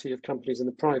liability of companies in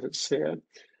the private sphere.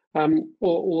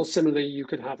 Or similarly, you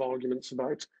could have arguments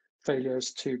about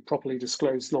failures to properly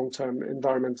disclose long-term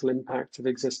environmental impact of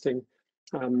existing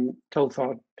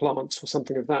coal-fired plants or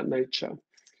something of that nature.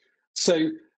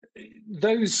 So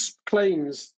those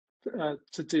claims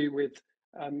to do with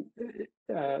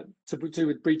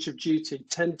breach of duty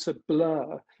tend to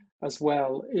blur as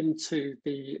well into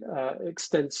the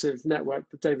extensive network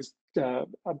that David's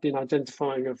been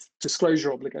identifying of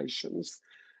disclosure obligations.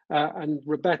 And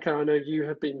Rebecca, I know you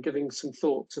have been giving some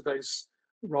thought to those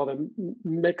rather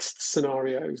mixed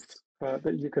scenarios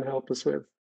that you can help us with.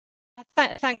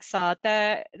 Thanks, Sa'ad.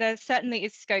 There certainly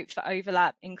is scope for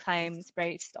overlap in claims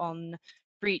based on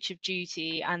breach of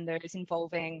duty and those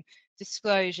involving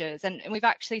disclosures. And we've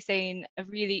actually seen a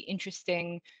really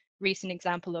interesting recent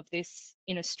example of this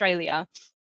in Australia.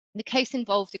 The case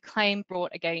involved a claim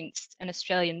brought against an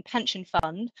Australian pension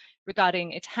fund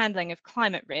regarding its handling of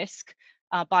climate risk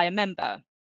by a member.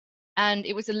 And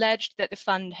it was alleged that the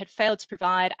fund had failed to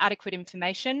provide adequate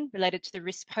information related to the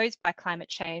risk posed by climate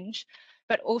change,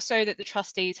 but also that the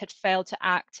trustees had failed to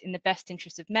act in the best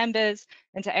interest of members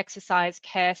and to exercise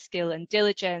care, skill, and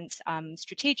diligence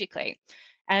strategically.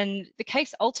 And the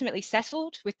case ultimately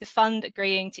settled, with the fund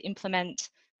agreeing to implement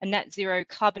a net zero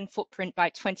carbon footprint by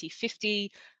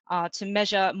 2050, to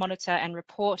measure, monitor, and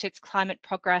report its climate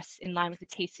progress in line with the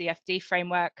TCFD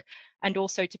framework, and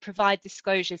also to provide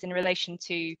disclosures in relation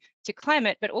to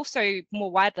climate, but also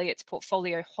more widely its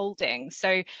portfolio holdings.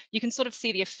 So you can sort of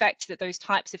see the effect that those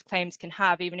types of claims can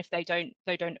have, even if they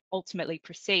don't ultimately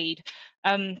proceed.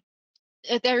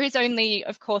 There is only,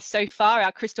 of course, so far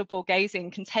our crystal ball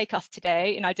gazing can take us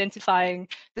today in identifying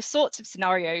the sorts of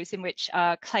scenarios in which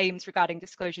claims regarding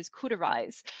disclosures could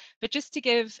arise. But just to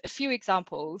give a few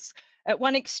examples, at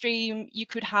one extreme, you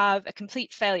could have a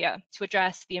complete failure to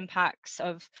address the impacts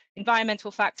of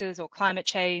environmental factors or climate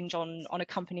change on a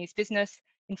company's business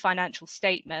in financial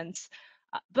statements.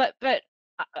 But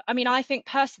I mean, I think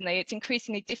personally, it's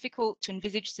increasingly difficult to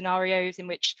envisage scenarios in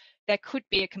which there could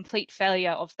be a complete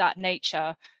failure of that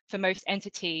nature for most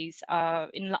entities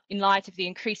in light of the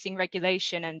increasing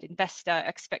regulation and investor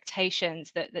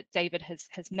expectations that David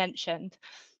has mentioned.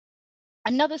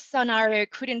 Another scenario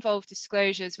could involve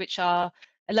disclosures which are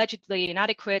allegedly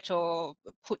inadequate, or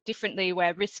put differently,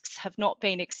 where risks have not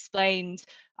been explained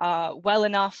well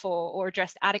enough or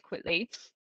addressed adequately.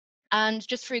 And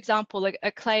just for example,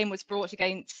 a claim was brought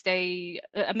against a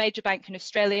major bank in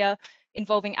Australia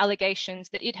involving allegations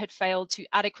that it had failed to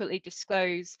adequately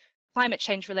disclose climate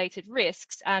change related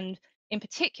risks, and in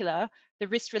particular, the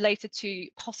risk related to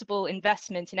possible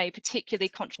investment in a particularly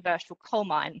controversial coal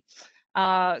mine.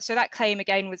 So that claim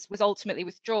again was ultimately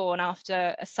withdrawn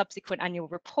after a subsequent annual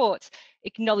report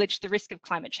acknowledged the risk of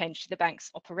climate change to the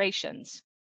bank's operations.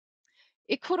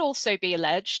 It could also be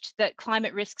alleged that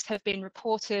climate risks have been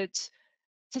reported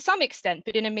to some extent,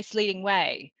 but in a misleading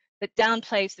way, that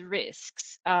downplays the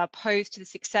risks posed to the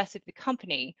success of the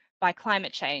company by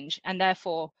climate change, and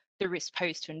therefore the risk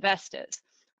posed to investors.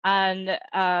 And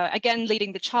again,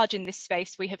 leading the charge in this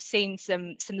space, we have seen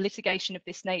some litigation of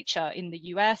this nature in the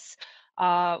US.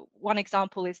 One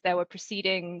example is there were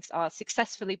proceedings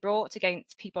successfully brought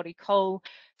against Peabody Coal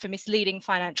for misleading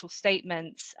financial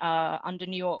statements under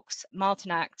New York's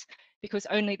Martin Act, because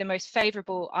only the most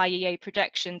favorable IEA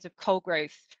projections of coal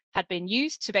growth had been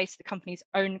used to base the company's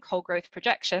own coal growth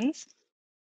projections.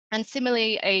 And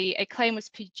similarly, a claim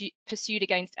was pursued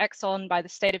against Exxon by the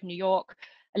state of New York,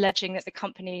 alleging that the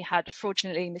company had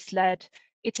fraudulently misled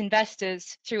its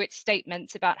investors through its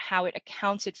statements about how it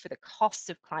accounted for the costs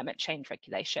of climate change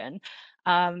regulation.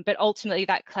 But ultimately,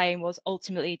 that claim was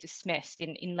ultimately dismissed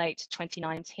in late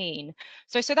 2019.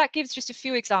 So that gives just a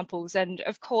few examples. And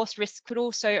of course, risks could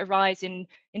also arise in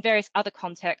various other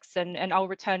contexts. And I'll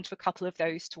return to a couple of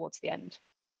those towards the end.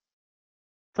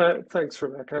 Thanks,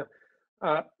 Rebecca.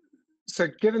 So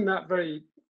given that very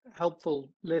helpful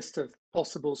list of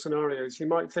possible scenarios, you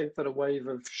might think that a wave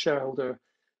of shareholder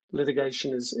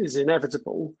litigation is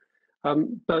inevitable.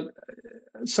 But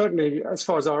certainly, as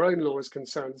far as our own law is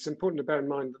concerned, it's important to bear in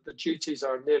mind that the duties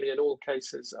are nearly in all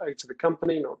cases owed to the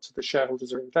company, not to the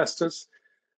shareholders or investors.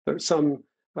 There are some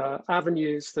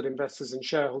avenues that investors and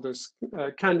shareholders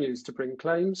can use to bring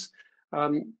claims,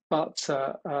 but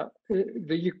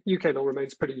the UK law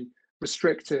remains pretty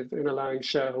restrictive in allowing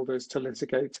shareholders to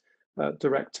litigate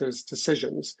directors'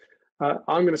 decisions.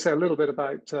 I'm going to say a little bit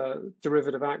about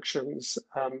derivative actions,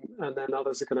 and then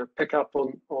others are going to pick up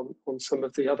on some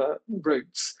of the other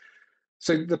routes.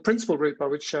 So the principal route by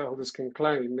which shareholders can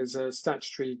claim is a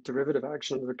statutory derivative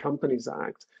action under the Companies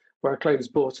Act, where a claim is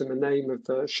brought in the name of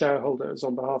the shareholders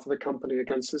on behalf of the company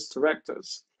against its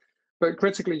directors. But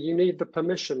critically, you need the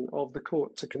permission of the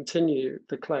court to continue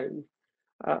the claim.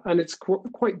 And it's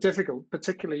quite difficult,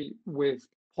 particularly with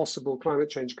possible climate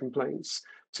change complaints,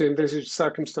 to envisage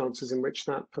circumstances in which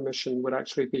that permission would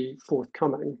actually be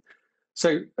forthcoming.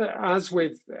 So as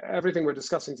with everything we're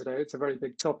discussing today, it's a very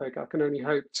big topic. I can only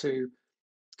hope to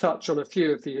touch on a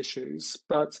few of the issues.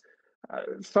 But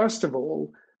first of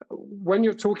all, when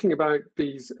you're talking about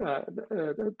these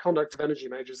conduct of energy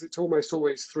majors, it's almost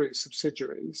always through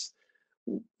subsidiaries.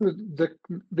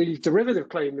 the derivative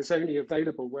claim is only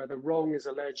available where the wrong is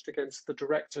alleged against the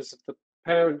directors of the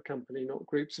parent company, not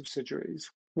group subsidiaries.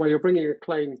 Where you're bringing a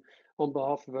claim on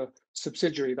behalf of a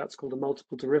subsidiary, that's called a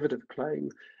multiple derivative claim,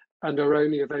 and are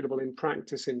only available in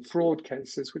practice in fraud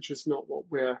cases, which is not what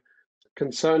we're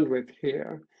concerned with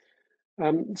here.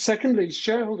 Secondly,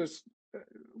 shareholders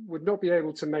would not be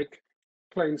able to make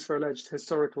claims for alleged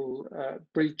historical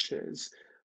breaches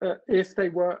if they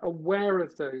were aware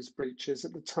of those breaches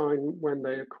at the time when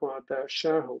they acquired their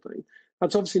shareholding.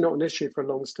 That's obviously not an issue for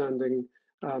long-standing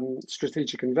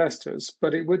strategic investors,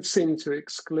 but it would seem to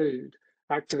exclude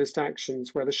activist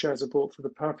actions where the shares are bought for the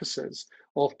purposes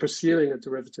of pursuing a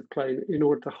derivative claim in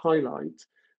order to highlight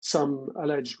some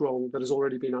alleged wrong that has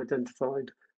already been identified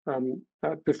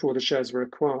before the shares were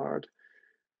acquired.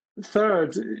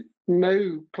 Third,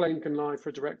 no claim can lie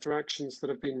for director actions that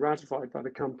have been ratified by the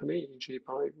company, e.g.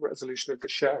 by resolution of the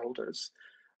shareholders.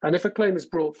 And if a claim is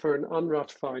brought for an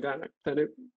unratified act, then in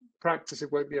practice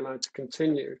it won't be allowed to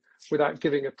continue without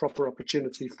giving a proper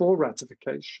opportunity for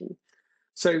ratification.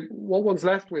 So what one's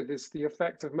left with is the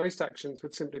effect of most actions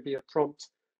would simply be a prompt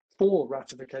for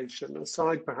ratification,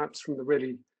 aside perhaps from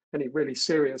any really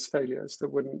serious failures that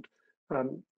wouldn't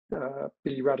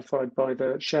be ratified by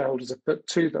the shareholders if put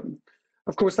to them.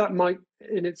 Of course, that might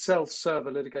in itself serve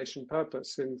a litigation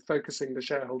purpose in focusing the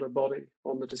shareholder body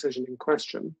on the decision in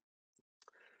question.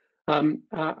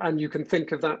 And you can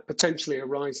think of that potentially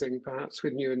arising perhaps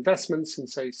with new investments in,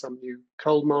 say, some new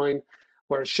coal mine,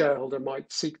 where a shareholder might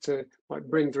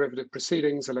bring derivative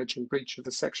proceedings alleging breach of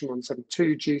the Section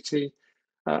 172 duty.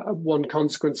 One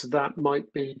consequence of that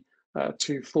might be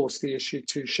to force the issue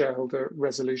to shareholder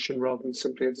resolution rather than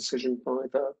simply a decision by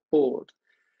the board.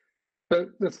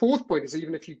 But the fourth point is,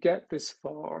 even if you get this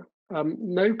far,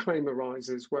 no claim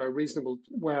arises where a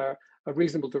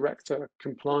reasonable director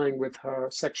complying with her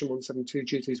Section 172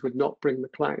 duties would not bring the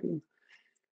claim.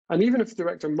 And even if the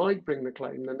director might bring the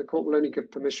claim, then the court will only give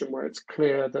permission where it's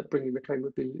clear that bringing the claim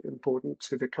would be important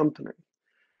to the company.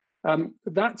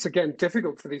 That's, again,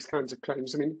 difficult for these kinds of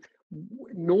claims. I mean,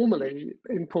 normally,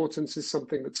 importance is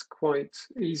something that's quite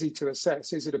easy to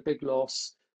assess. Is it a big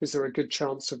loss? Is there a good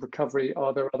chance of recovery?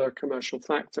 Are there other commercial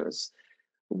factors?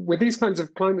 With these kinds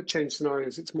of climate change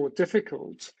scenarios, it's more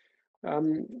difficult.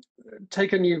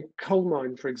 Take a new coal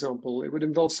mine, for example. It would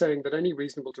involve saying that any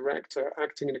reasonable director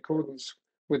acting in accordance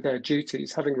with their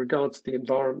duties, having regard to the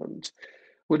environment,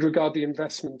 would regard the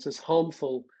investment as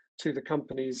harmful to the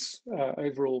company's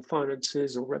overall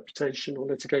finances or reputation or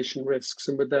litigation risks,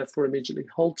 and would therefore immediately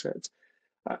halt it.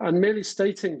 And merely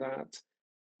stating that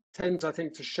tends, I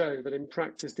think, to show that in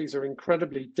practice these are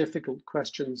incredibly difficult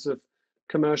questions of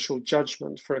commercial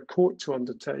judgment for a court to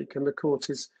undertake, and the court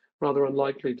is rather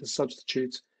unlikely to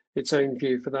substitute its own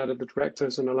view for that of the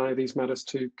directors and allow these matters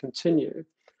to continue.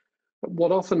 But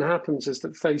what often happens is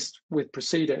that faced with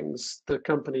proceedings, the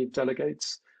company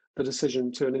delegates the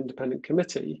decision to an independent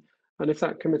committee. And if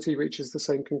that committee reaches the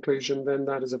same conclusion, then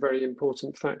that is a very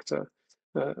important factor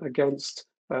against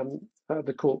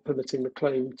the court permitting the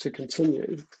claim to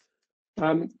continue.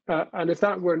 And if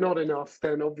that were not enough,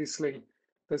 then obviously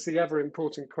there's the ever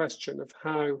important question of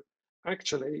how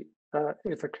actually,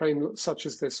 if a claim such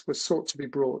as this was sought to be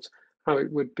brought, how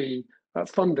it would be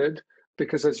funded,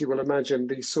 because as you will imagine,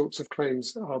 these sorts of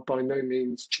claims are by no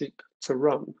means cheap to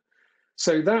run.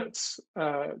 So that's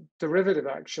derivative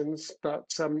actions,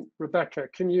 but Rebecca,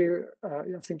 can you,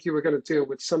 I think you were going to deal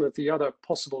with some of the other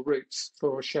possible routes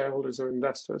for shareholders or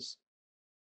investors.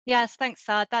 Yes, thanks,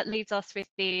 Sa'ad. That leaves us with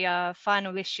the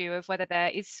final issue of whether there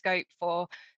is scope for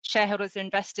shareholders and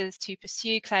investors to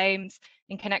pursue claims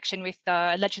in connection with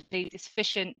allegedly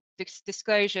deficient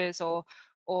disclosures or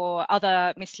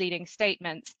other misleading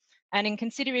statements. And in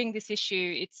considering this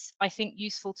issue, it's, I think,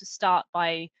 useful to start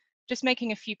by just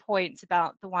making a few points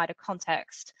about the wider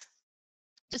context.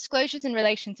 Disclosures in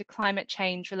relation to climate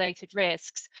change related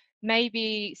risks may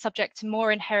be subject to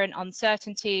more inherent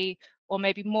uncertainty or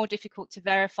may be more difficult to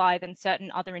verify than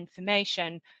certain other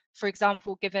information. For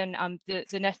example, given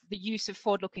the use of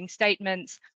forward-looking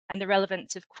statements and the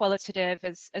relevance of qualitative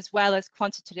as well as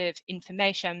quantitative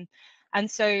information. And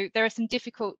so there are some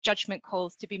difficult judgment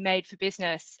calls to be made for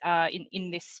business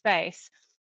in this space.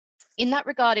 In that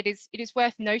regard, it is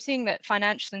worth noting that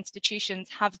financial institutions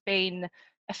have been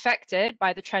affected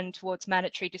by the trend towards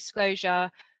mandatory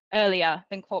disclosure earlier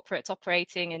than corporates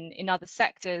operating in other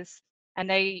sectors. And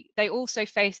they also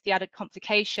face the added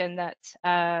complication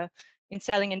that in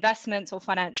selling investments or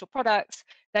financial products,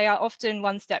 they are often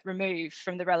one step removed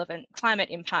from the relevant climate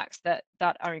impacts that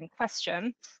are in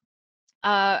question.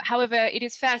 However, it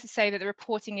is fair to say that the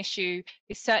reporting issue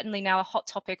is certainly now a hot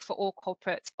topic for all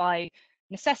corporates by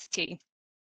necessity.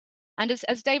 And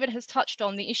as David has touched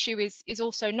on, the issue is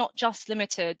also not just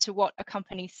limited to what a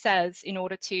company says in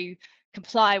order to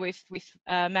comply with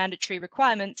mandatory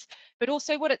requirements, but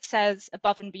also what it says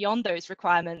above and beyond those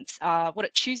requirements, what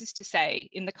it chooses to say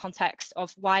in the context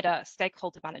of wider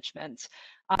stakeholder management.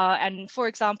 And for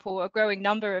example, a growing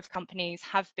number of companies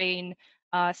have been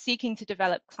seeking to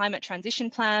develop climate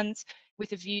transition plans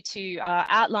with a view to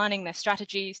outlining their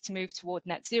strategies to move toward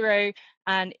net zero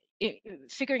and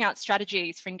figuring out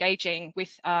strategies for engaging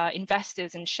with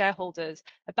investors and shareholders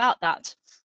about that.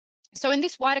 So in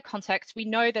this wider context, we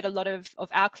know that a lot of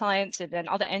our clients and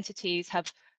other entities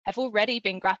have already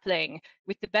been grappling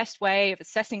with the best way of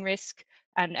assessing risk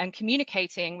and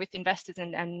communicating with investors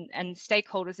and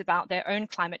stakeholders about their own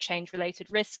climate change related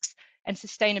risks and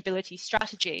sustainability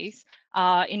strategies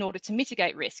in order to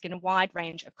mitigate risk in a wide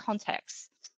range of contexts.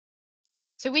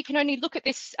 So we can only look at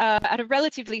this at a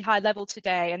relatively high level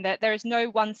today, and that there is no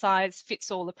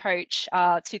one-size-fits-all approach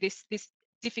to this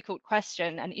difficult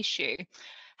question and issue.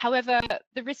 However,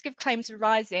 the risk of claims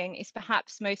arising is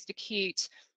perhaps most acute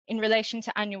in relation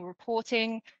to annual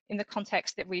reporting in the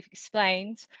context that we've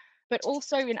explained, but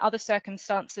also in other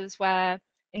circumstances where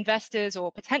investors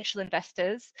or potential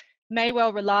investors may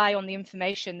well rely on the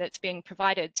information that's being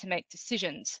provided to make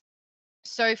decisions.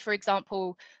 So, for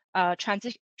example,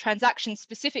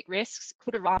 transaction-specific risks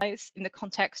could arise in the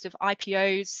context of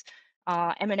IPOs,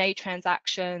 M&A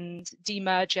transactions,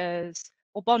 demergers,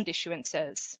 or bond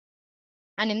issuances.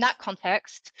 And in that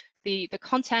context, the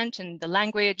content and the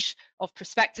language of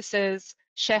prospectuses,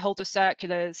 shareholder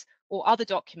circulars, or other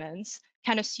documents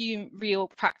can assume real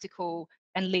practical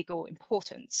and legal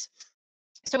importance.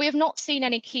 So we have not seen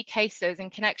any key cases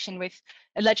in connection with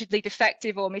allegedly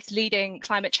defective or misleading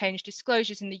climate change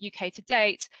disclosures in the UK to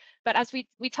date, but as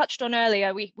we touched on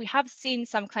earlier, we have seen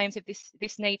some claims of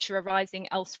this nature arising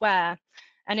elsewhere.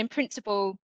 And in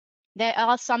principle, there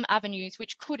are some avenues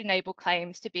which could enable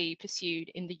claims to be pursued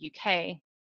in the UK.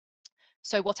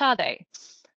 So what are they?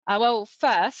 Well,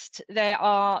 first, there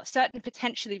are certain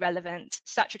potentially relevant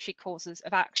statutory causes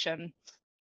of action.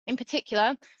 In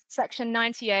particular, Section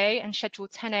 90A and Schedule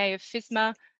 10A of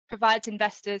FSMA provides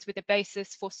investors with a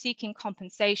basis for seeking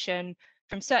compensation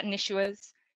from certain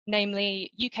issuers,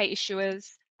 namely UK issuers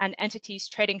and entities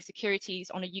trading securities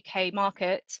on a UK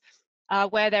market,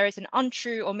 where there is an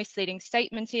untrue or misleading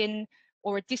statement in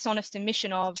or a dishonest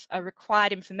omission of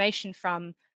required information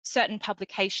from certain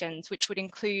publications, which would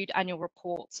include annual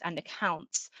reports and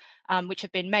accounts, which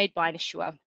have been made by an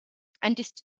issuer. And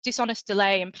dishonest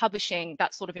delay in publishing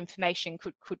that sort of information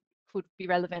could be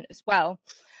relevant as well.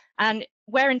 And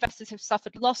where investors have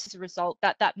suffered loss as a result,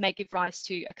 that may give rise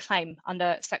to a claim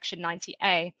under Section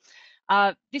 90A.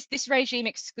 This regime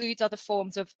excludes other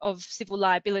forms of civil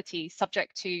liability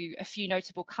subject to a few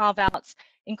notable carve-outs,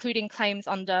 including claims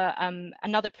under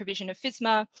another provision of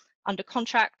FSMA, under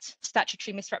contract,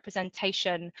 statutory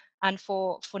misrepresentation, and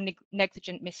for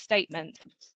negligent misstatement.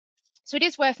 So it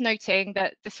is worth noting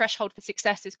that the threshold for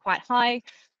success is quite high.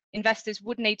 Investors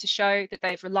would need to show that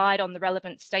they've relied on the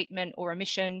relevant statement or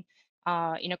omission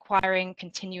in acquiring,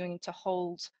 continuing to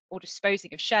hold, or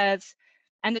disposing of shares.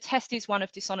 And the test is one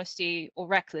of dishonesty or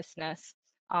recklessness.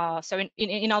 So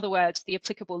in other words, the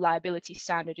applicable liability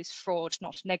standard is fraud,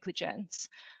 not negligence.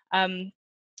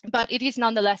 But it is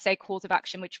nonetheless a cause of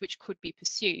action which could be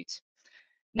pursued.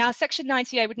 Now, Section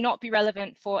 90A would not be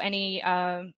relevant for any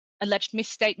alleged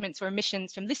misstatements or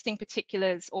omissions from listing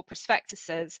particulars or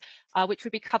prospectuses, which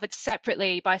would be covered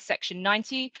separately by Section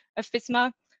 90 of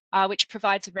FSMA, which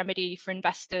provides a remedy for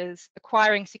investors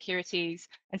acquiring securities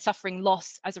and suffering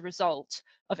loss as a result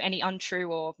of any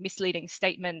untrue or misleading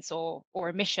statements or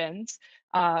omissions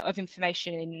of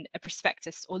information in a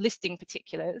prospectus or listing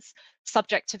particulars,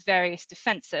 subject to various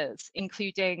defences,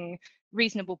 including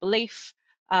reasonable belief,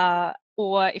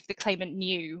 or if the claimant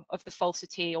knew of the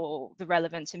falsity or the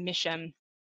relevant omission,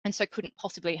 and so couldn't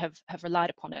possibly have relied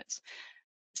upon it.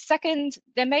 Second,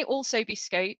 there may also be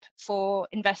scope for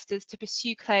investors to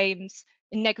pursue claims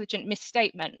in negligent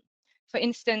misstatement, for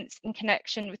instance, in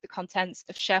connection with the contents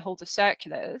of shareholder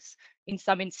circulars in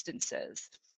some instances.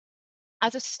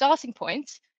 As a starting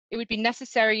point, it would be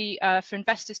necessary for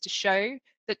investors to show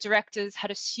that directors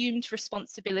had assumed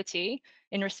responsibility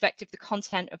in respect of the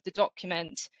content of the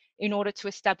document in order to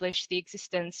establish the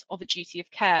existence of a duty of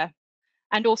care.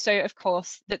 And also, of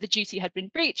course, that the duty had been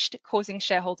breached, causing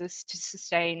shareholders to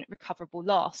sustain recoverable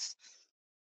loss.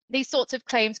 These sorts of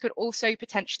claims could also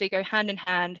potentially go hand in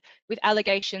hand with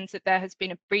allegations that there has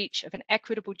been a breach of an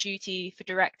equitable duty for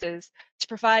directors to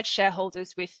provide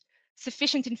shareholders with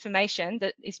sufficient information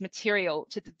that is material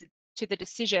to the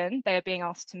decision they are being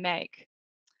asked to make.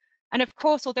 And of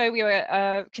course, although we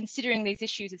are considering these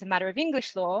issues as a matter of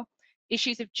English law,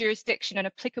 issues of jurisdiction and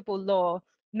applicable law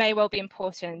may well be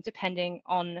important depending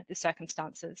on the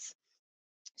circumstances.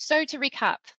 So to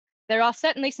recap, there are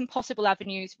certainly some possible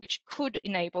avenues which could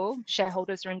enable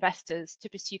shareholders or investors to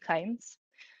pursue claims.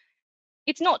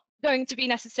 It's not going to be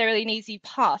necessarily an easy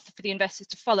path for the investors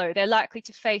to follow. They're likely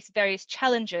to face various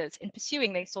challenges in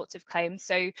pursuing these sorts of claims.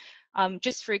 So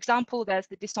just for example, there's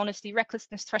the dishonesty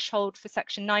recklessness threshold for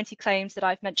Section 90 claims that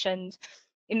I've mentioned.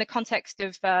 In the context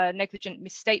of negligent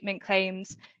misstatement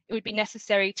claims, it would be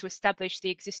necessary to establish the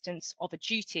existence of a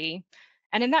duty.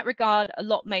 And in that regard, a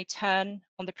lot may turn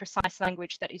on the precise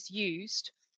language that is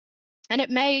used. And it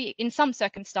may, in some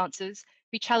circumstances,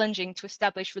 be challenging to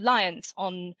establish reliance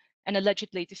on an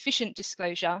allegedly deficient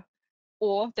disclosure,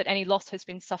 or that any loss has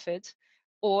been suffered,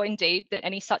 or indeed that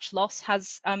any such loss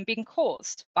has been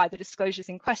caused by the disclosures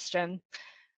in question.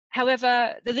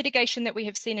 However, the litigation that we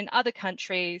have seen in other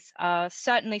countries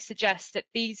certainly suggests that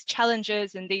these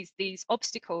challenges and these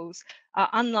obstacles are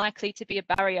unlikely to be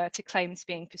a barrier to claims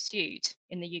being pursued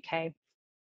in the UK.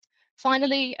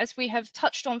 Finally, as we have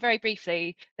touched on very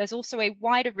briefly, there's also a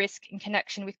wider risk in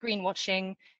connection with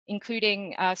greenwashing,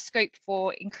 including scope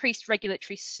for increased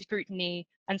regulatory scrutiny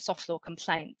and soft law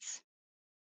complaints.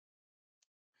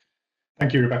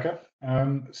 Thank you, Rebecca.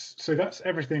 So that's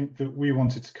everything that we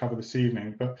wanted to cover this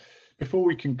evening. But before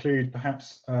we conclude,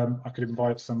 perhaps I could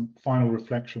invite some final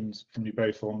reflections from you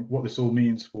both on what this all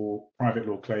means for private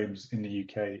law claims in the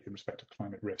UK in respect of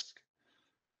climate risk.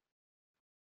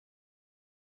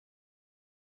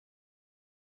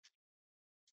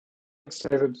 Thanks,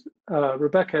 David.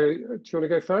 Rebecca, do you want to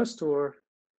go first, or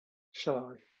shall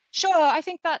I? Sure, I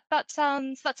think that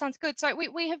sounds good. So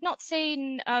we have not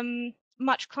seen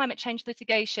much climate change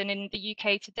litigation in the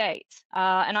UK to date,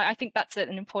 and I think that's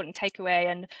an important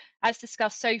takeaway. And as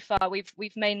discussed so far,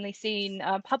 we've mainly seen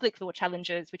public law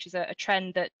challenges, which is a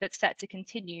trend that's set to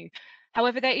continue.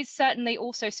 However, there is certainly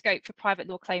also scope for private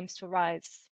law claims to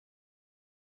arise.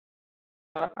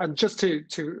 And just to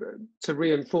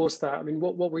reinforce that, I mean,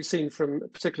 what we've seen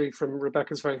particularly from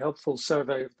Rebecca's very helpful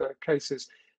survey of the cases,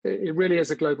 it really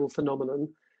is a global phenomenon.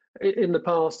 In the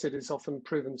past, it is often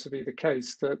proven to be the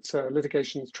case that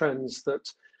litigation trends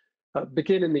that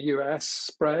begin in the US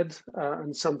spread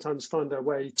and sometimes find their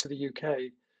way to the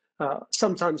UK,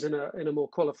 sometimes in a more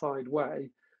qualified way.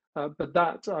 But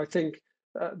that, I think,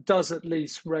 does at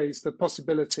least raise the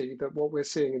possibility that what we're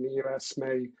seeing in the US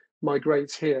may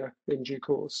migrate here in due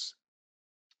course.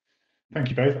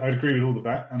 Thank you both. I agree with all of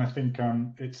that, and I think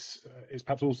it's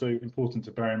perhaps also important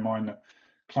to bear in mind that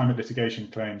climate litigation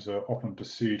claims are often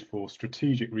pursued for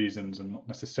strategic reasons and not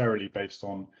necessarily based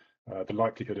on the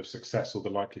likelihood of success or the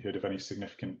likelihood of any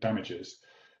significant damages.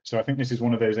 So I think this is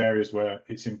one of those areas where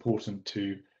it's important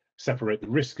to separate the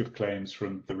risk of claims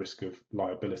from the risk of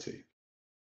liability.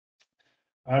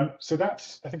 So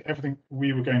that's, I think, everything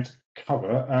we were going to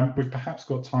cover. We've perhaps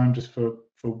got time just for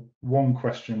one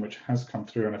question which has come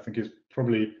through and I think is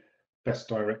probably best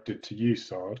directed to you,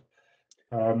 Sa'ad.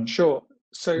 Sure.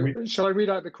 So shall I read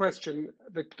out the question?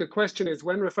 The question is,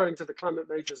 when referring to the climate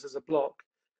majors as a block,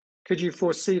 could you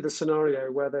foresee the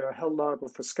scenario where they are held liable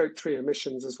for Scope 3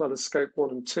 emissions as well as Scope 1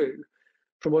 and 2?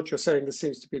 From what you're saying, this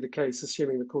seems to be the case,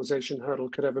 assuming the causation hurdle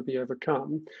could ever be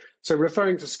overcome. So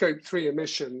referring to Scope 3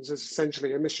 emissions is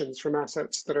essentially emissions from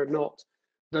assets that are not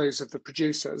those of the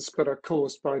producers, but are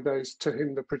caused by those to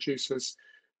whom the producers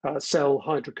sell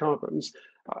hydrocarbons.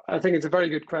 I think it's a very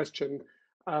good question.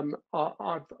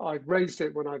 I've raised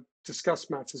it when I've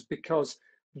discussed matters because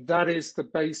that is the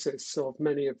basis of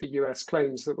many of the US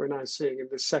claims that we're now seeing in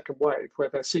this second wave, where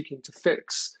they're seeking to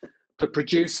fix the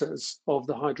producers of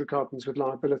the hydrocarbons with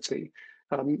liability,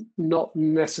 not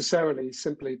necessarily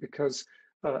simply because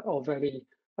of any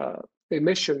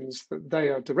emissions that they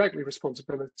are directly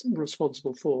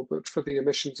responsible for, but for the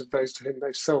emissions of those to whom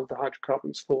they've sold the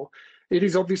hydrocarbons for. It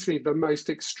is obviously the most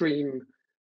extreme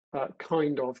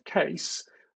kind of case,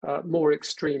 more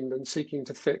extreme than seeking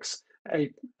to fix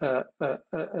an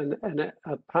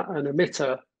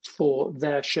emitter for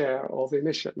their share of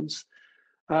emissions.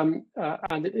 And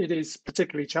it is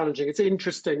particularly challenging. It's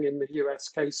interesting in the US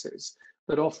cases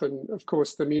that often, of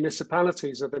course, the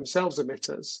municipalities are themselves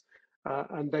emitters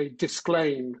and they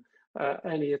disclaim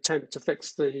any attempt to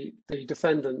fix the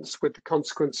defendants with the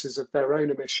consequences of their own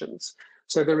emissions.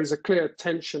 So there is a clear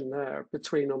tension there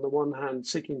between, on the one hand,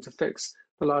 seeking to fix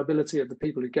the liability of the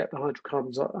people who get the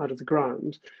hydrocarbons out of the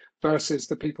ground versus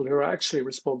the people who are actually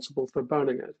responsible for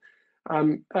burning it.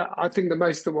 I think the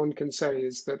most that one can say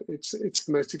is that it's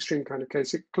the most extreme kind of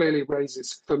case. It clearly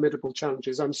raises formidable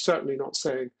challenges. I'm certainly not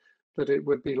saying that it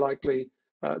would be likely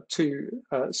to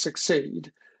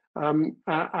succeed. And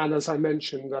as I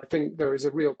mentioned, I think there is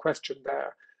a real question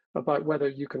there about whether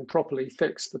you can properly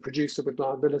fix the producer with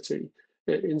liability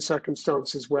in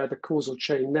circumstances where the causal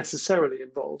chain necessarily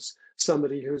involves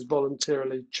somebody who has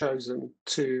voluntarily chosen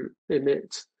to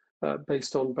emit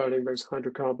based on burning those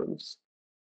hydrocarbons.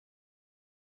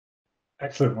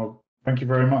 Excellent. Well, thank you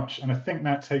very much. And I think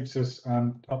that takes us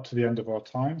up to the end of our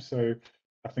time. So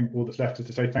I think all that's left is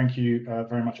to say thank you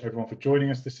very much, everyone, for joining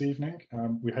us this evening.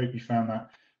 We hope you found that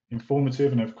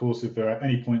informative. And of course, if there are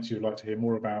any points you'd like to hear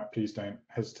more about, please don't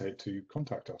hesitate to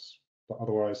contact us. But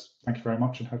otherwise, thank you very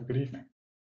much and have a good evening.